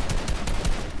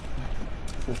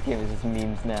 This game is just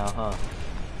memes now, huh?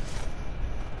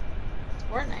 It's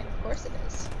Fortnite, of course it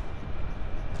is.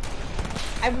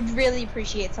 I would really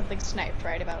appreciate something sniped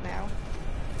right about now.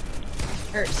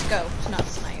 Or scoped, not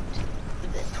sniped.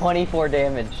 24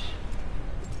 damage.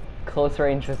 Close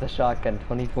range with a shotgun,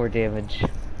 24 damage.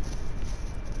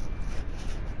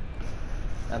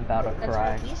 I'm about to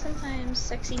cry. That's what sometimes,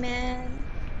 sexy man.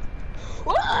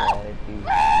 Whoa!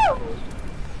 Yeah, Whoa!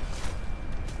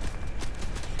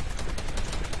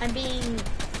 I'm being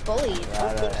bullied. Oh,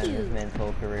 thank you. This man's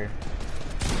whole career.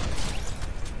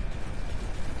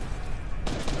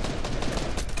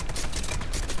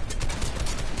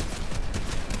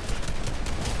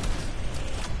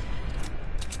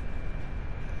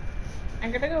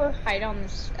 I'm gonna go hide on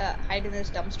this, hide in this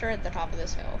dumpster at the top of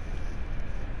this hill.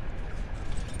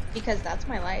 Because that's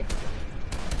my life.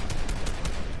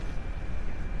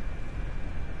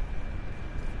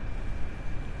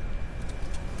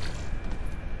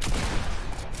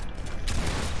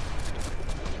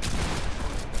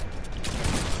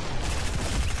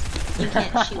 You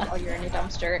can't shoot while you're in a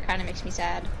dumpster. It kind of makes me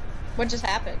sad. What just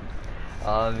happened?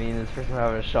 I mean, this person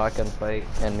having a shotgun fight,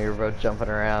 and we were both jumping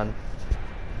around.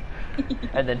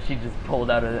 And then she just pulled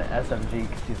out an SMG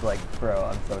because she's like, bro,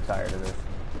 I'm so tired of this.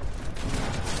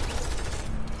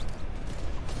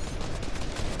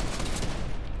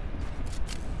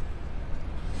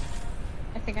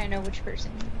 I think I know which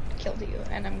person killed you,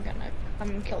 and I'm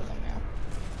gonna kill them now.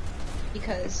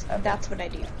 Because that's what I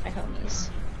do, my homies.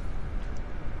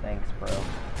 Thanks, bro.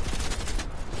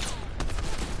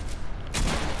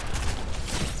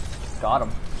 Got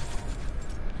him.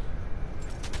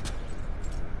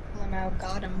 Lamo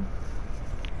got him.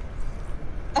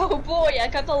 Oh boy, I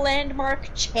got the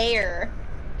landmark chair.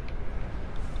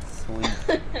 Sweet.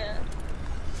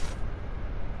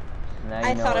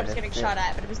 I thought I was getting shot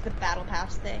at, but it was the battle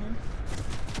pass thing.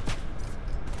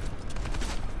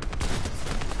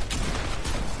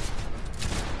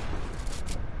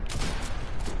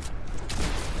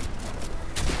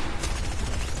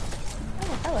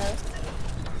 Oh, hello.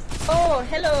 Oh,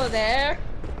 hello there.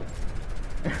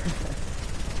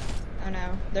 Oh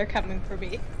no, they're coming for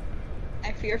me.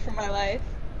 I fear for my life.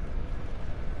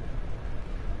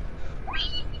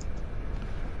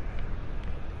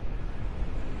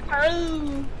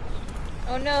 Oh!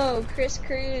 Oh no, Chris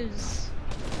Cruz.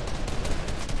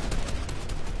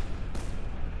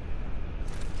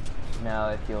 Now,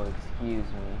 if you'll excuse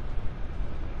me.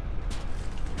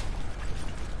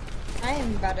 I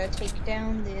am about to take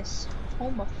down this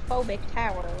homophobic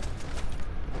tower.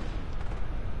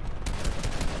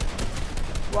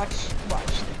 Watch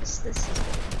this. This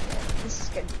is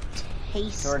gonna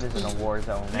taste. Sword is in a war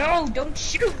zone now. No, don't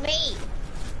shoot me!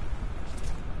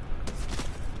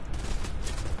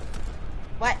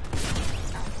 What?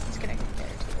 Oh, it's gonna go there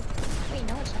too. Wait,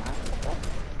 no, it's not. What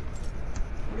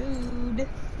the? Rude.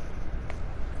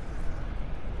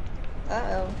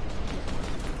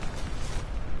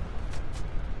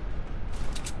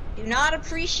 Do not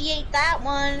appreciate that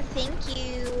one. Thank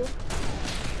you.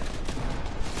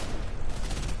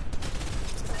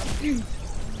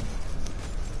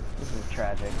 This is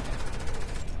tragic.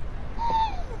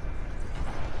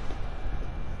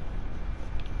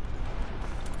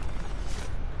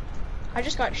 I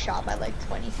just got shot by like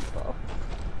 20 people.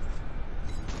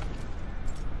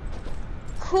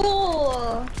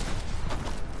 Cool!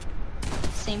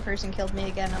 Same person killed me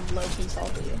again. I'm low-key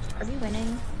salty. Are we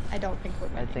winning? I don't think we're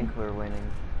winning. I think we're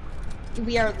winning.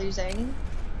 We are losing.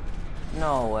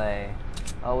 No way.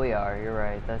 Oh, we are. You're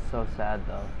right. That's so sad,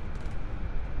 though.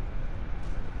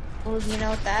 Well, you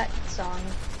know what that song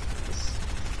is?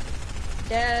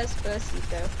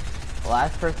 Despacito. The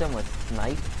last person was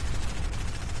sniped.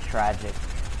 Tragic.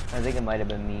 I think it might have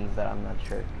been me, but I'm not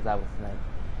sure because I was sniped.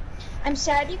 I'm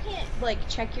sad you can't like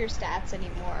check your stats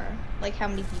anymore. Like how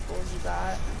many people you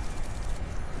got.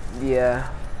 Yeah.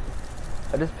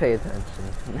 I just pay attention.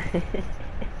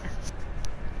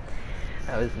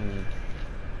 That was me.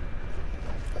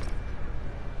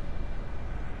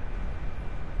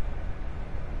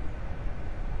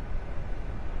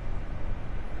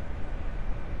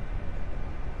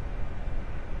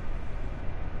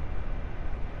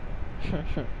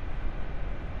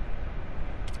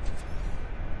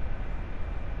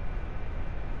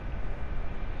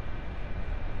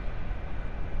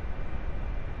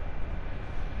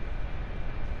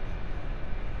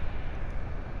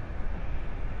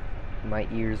 My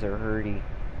ears are hurty.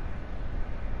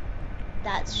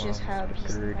 That's just how it be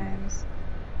sometimes.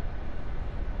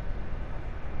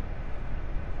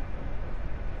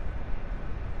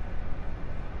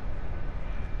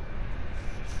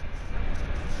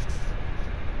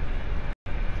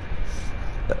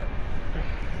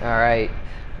 Alright.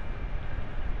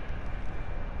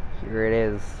 Here it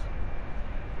is.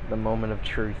 The moment of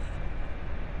truth.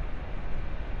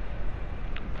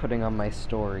 Putting on my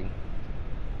story.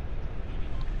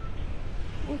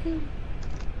 Woohoo.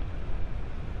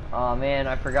 Oh man,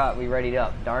 I forgot we readied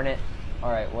up. Darn it.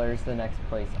 Alright, where's the next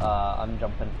place? I'm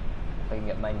jumping. If I can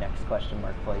get my next question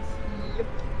mark place. Yep.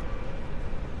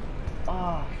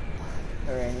 Oh,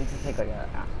 alright, I need to take like an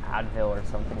Advil or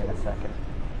something in a second.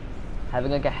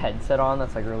 Having like a headset on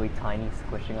that's like really tiny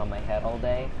squishing on my head all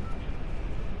day,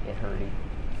 it hurty.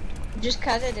 Just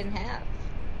cut it in half.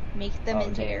 Make them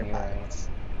into AirPods. Right.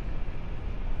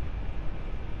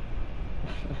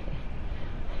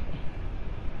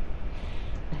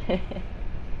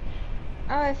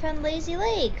 Oh, I found Lazy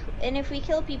Lake, and if we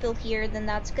kill people here, then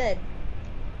that's good.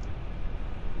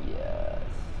 Yes.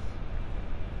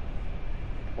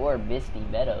 Or Misty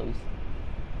Meadows.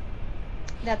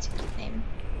 That's a cute name.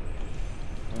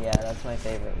 Yeah, that's my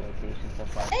favorite location so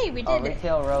far. Hey, we did it.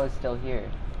 Retail Row is still here.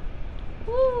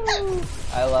 Woo!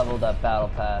 I leveled up Battle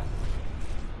Pass.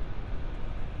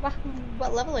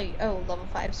 What level are you? Oh, level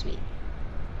 5, sweet.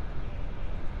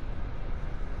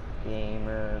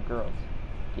 Gamer girls.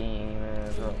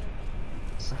 Gamer girls.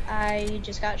 I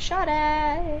just got shot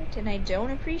at, and I don't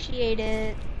appreciate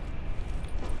it.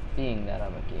 Being that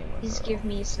I'm a gamer Please girl. give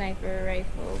me a sniper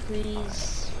rifle,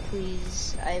 please.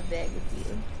 Please, I beg of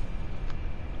you.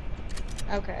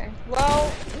 Okay.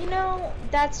 Well, you know,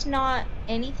 that's not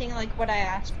anything like what I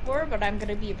asked for, but I'm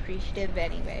gonna be appreciative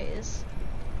anyways.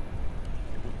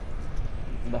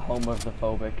 The home of the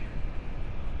phobic.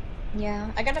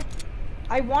 Yeah,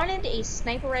 I wanted a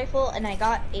sniper rifle, and I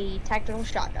got a tactical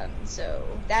shotgun, so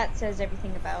that says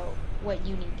everything about what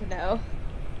you need to know.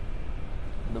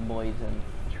 The boys and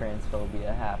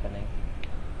transphobia happening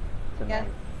tonight.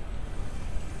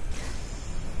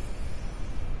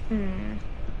 Yeah.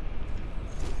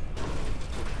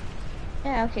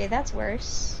 Yeah, okay, that's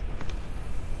worse.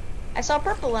 I saw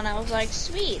purple and I was like,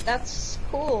 sweet, that's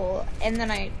cool. And then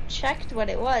I checked what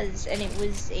it was, and it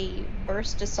was a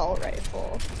burst assault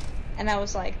rifle. And I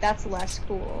was like, that's less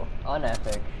cool.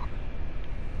 Unepic.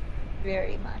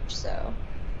 Very much so.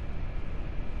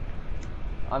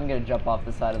 I'm gonna jump off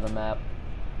the side of the map.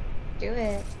 Do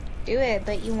it. Do it,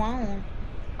 but you won't.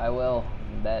 I will.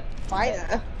 Bet. Why Bet.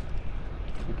 though?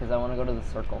 Because I want to go to the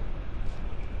circle.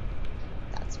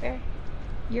 That's fair.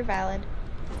 You're valid.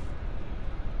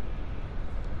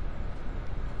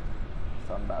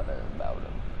 Something about it.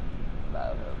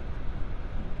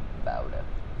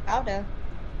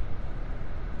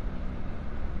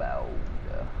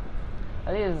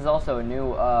 I think this is also a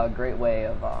new, great way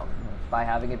of, by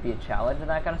having it be a challenge and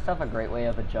that kind of stuff, a great way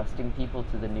of adjusting people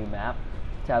to the new map,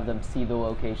 to have them see the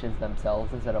locations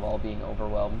themselves instead of all being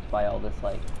overwhelmed by all this,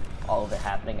 like, all of it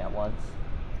happening at once.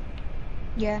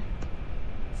 Yeah.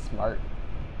 Smart.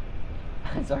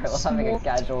 Sorry, I'm having a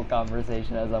casual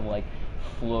conversation as I'm, like,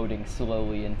 floating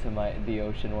slowly into the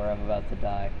ocean where I'm about to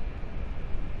die.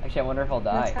 Actually, I wonder if I'll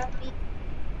die.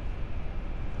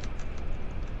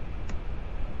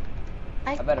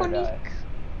 I better die.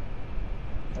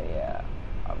 But yeah,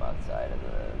 I'm outside of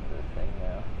the thing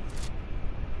now.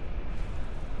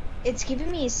 It's giving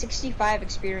me a 65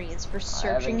 experience for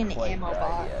searching an ammo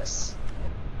box.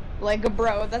 Yet. Like,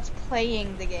 bro, that's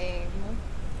playing the game.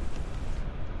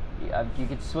 Yeah, you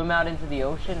could swim out into the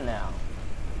ocean now.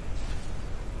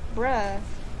 Bruh.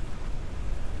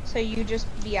 So you just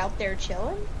be out there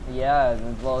chilling? Yeah,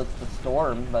 well, it's the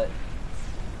storm, but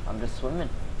I'm just swimming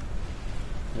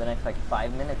for the next, like,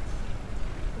 5 minutes.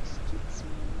 Just keep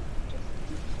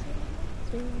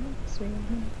swimming,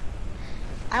 swimming.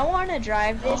 I want to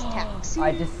drive this taxi.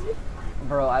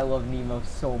 Bro, I love Nemo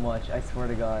so much, I swear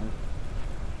to God.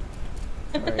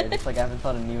 Sorry, I haven't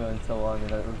thought of Nemo in so long, and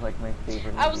that was like my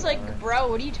favorite movie I was like, ever. bro,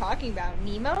 what are you talking about?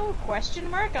 Nemo? Question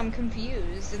mark? I'm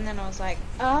confused. And then I was like,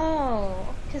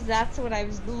 oh, because that's what I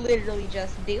was literally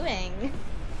just doing.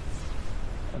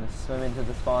 I'm gonna swim into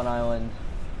the spawn island.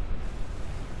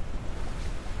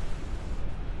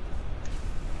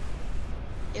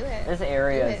 Do it. This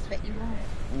area is but you won't.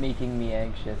 making me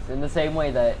anxious. In the same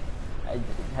way that...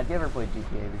 have you ever played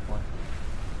GTA before?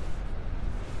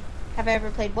 Have I ever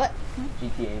played what?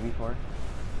 GTA before?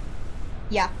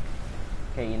 Yeah.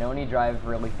 Okay, you know when you drive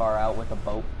really far out with a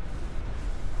boat?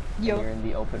 Yo. And you're in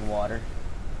the open water?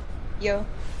 Yo.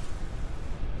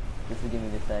 This is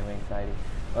giving me the same anxiety.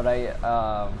 But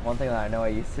one thing that I know I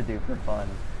used to do for fun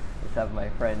is have my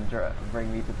friend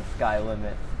bring me to the sky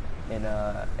limit in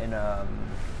a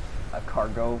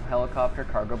cargo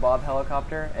bob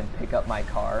helicopter, and pick up my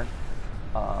car,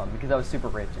 because I was super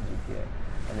rich in GTA,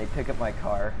 and they pick up my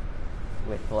car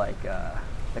with like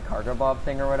the cargo bob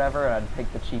thing or whatever, and I'd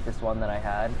pick the cheapest one that I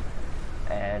had,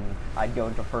 and I'd go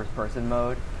into first person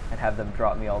mode and have them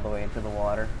drop me all the way into the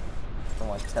water from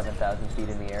like 7,000 feet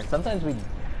in the air. Sometimes we'd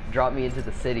drop me into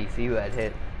the city, see who I'd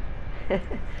hit.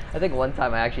 I think one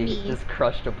time I actually just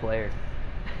crushed a player.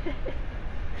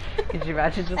 Could you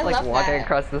imagine just like walking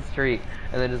across the street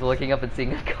and then just looking up and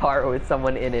seeing a car with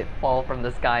someone in it fall from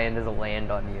the sky and just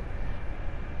land on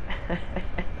you?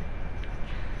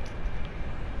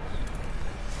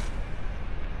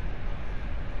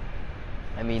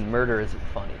 I mean, murder isn't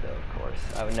funny though, of course.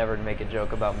 I would never make a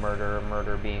joke about murder or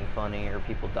murder being funny or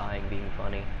people dying being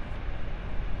funny.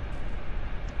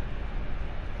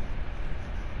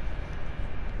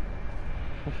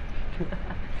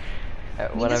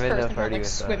 When I'm in the party with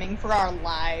swimming for our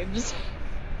lives.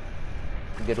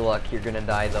 Good luck, you're gonna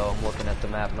die though. I'm looking at the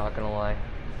map, not gonna lie.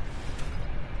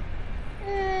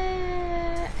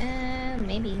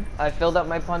 Maybe. I filled up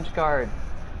my punch card.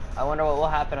 I wonder what will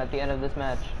happen at the end of this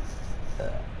match.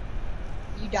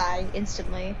 You die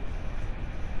instantly.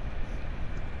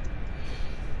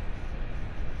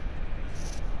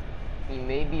 You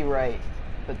may be right,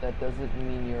 but that doesn't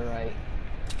mean you're right.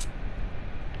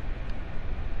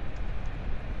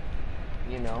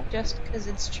 You know? Just because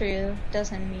it's true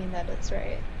doesn't mean that it's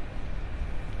right.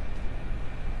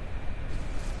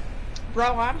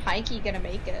 Bro, I'm high-key gonna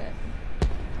make it.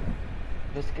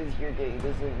 Just because you're gay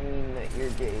doesn't mean that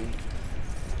you're gay.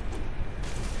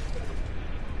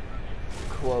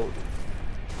 Quote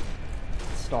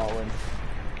Stalin.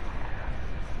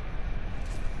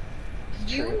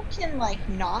 You can, like,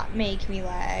 not make me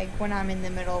lag when I'm in the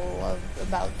middle of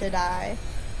about to die.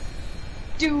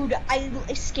 Dude, I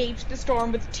escaped the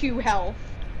storm with 2 health.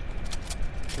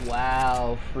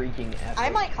 Wow, freaking epic.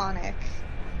 I'm iconic.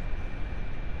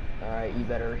 Alright, you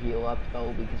better heal up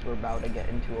though, because we're about to get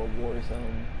into a war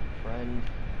zone, friend.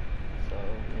 So,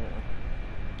 you know,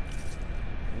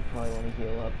 you probably want to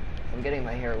heal up. I'm getting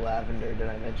my hair lavender, did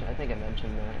I mention? I think I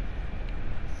mentioned that.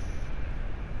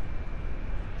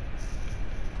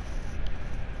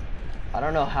 I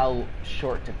don't know how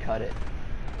short to cut it.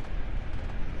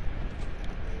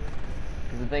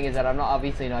 Because the thing is that I'm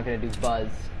obviously not going to do buzz,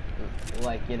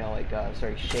 like, you know,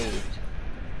 shaved.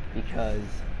 Because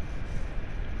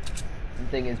the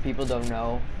thing is, people don't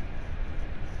know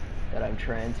that I'm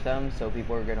trans femme, so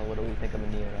people are going to literally think I'm a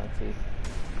neo-Nazi.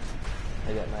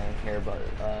 I got my hair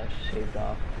shaved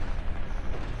off.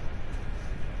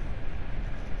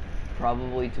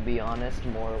 Probably, to be honest,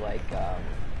 more like, I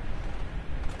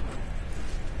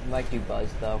might do buzz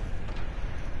though.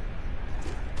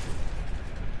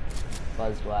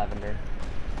 Buzzed lavender.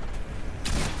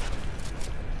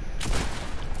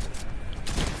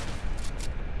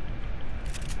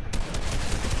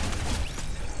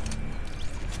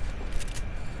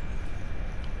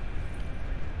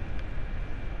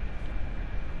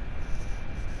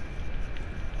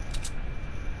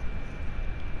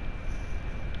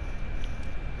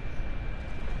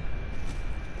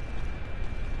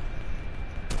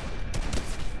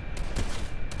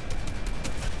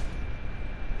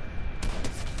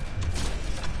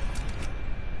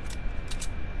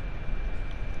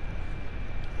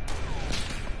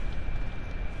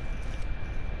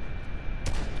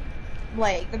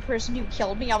 like the person who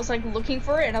killed me. I was like looking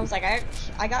for it, and I was like,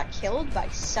 I got killed by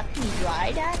Suck Me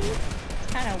Dry Daddy.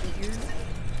 It's kind of weird.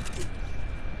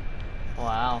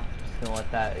 Wow, just gonna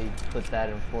let that, you put that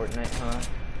in Fortnite, huh?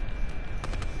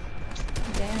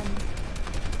 Damn.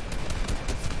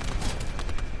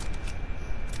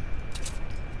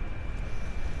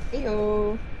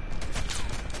 Heyo.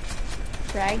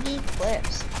 Craggy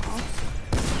cliffs, huh?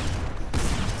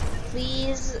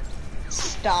 Please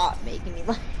stop making me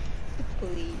laugh.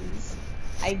 Please.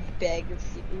 I beg of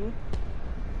you.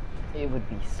 It would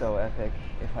be so epic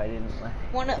if I didn't laugh.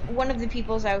 One of the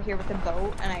people's out here with a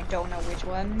boat, and I don't know which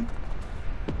one.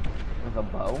 With a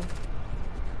bow?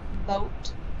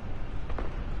 Boat.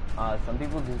 Some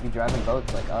people just be driving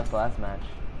boats like us last match.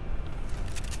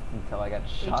 Until I got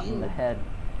shot in the head.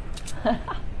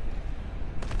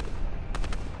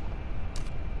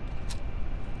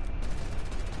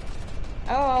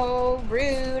 Oh,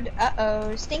 rude.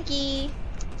 Uh-oh, stinky.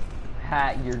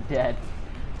 Hat, you're dead.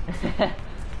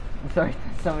 I'm sorry,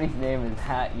 somebody's name is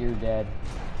Hat, you're dead.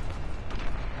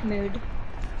 Mood.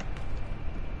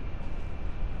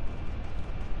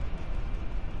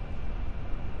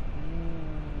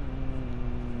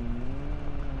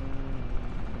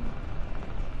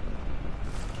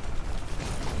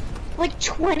 Like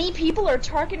 20 people are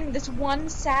targeting this one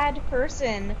sad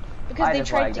person because they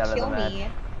tried to kill me.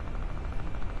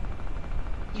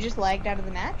 You just lagged out of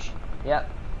the match? Yep.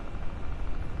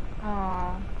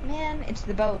 Aw, man, it's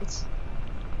the boats.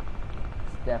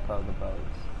 It's defo the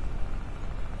boats.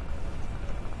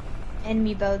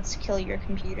 Enemy boats kill your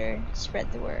computer.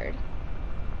 Spread the word.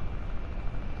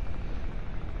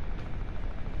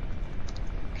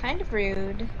 Kind of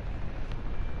rude.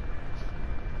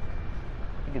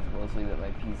 I think it's mostly that my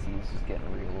PC is just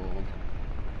getting real old.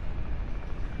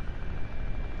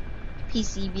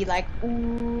 PC be like,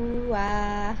 ooh,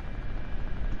 ah.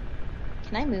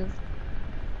 Can I move?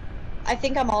 I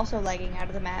think I'm also lagging out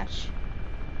of the match.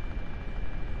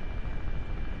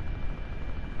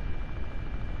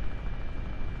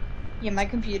 Yeah, my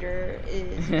computer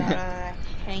is gonna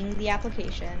hang the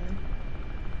application.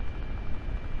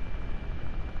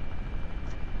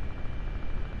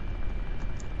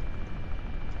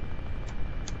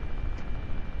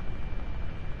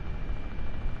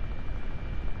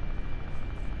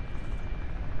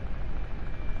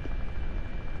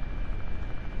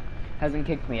 Hasn't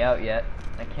kicked me out yet.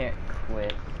 I can't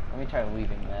quit. Let me try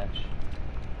leaving match.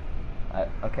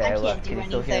 Okay, I left. Can you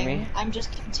still hear me? I'm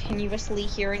just continuously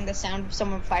hearing the sound of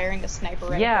someone firing a sniper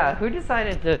rifle. Yeah, who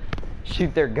decided to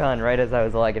shoot their gun right as I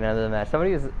was lagging out of the match?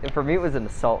 Somebody was, for me it was an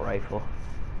assault rifle.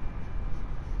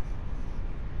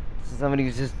 So somebody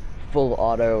was just full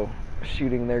auto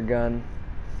shooting their gun.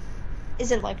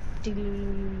 Is it like,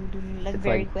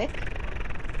 very quick?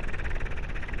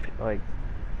 Like...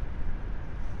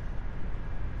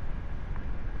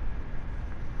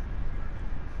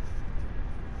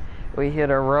 We hit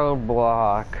a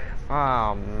roadblock.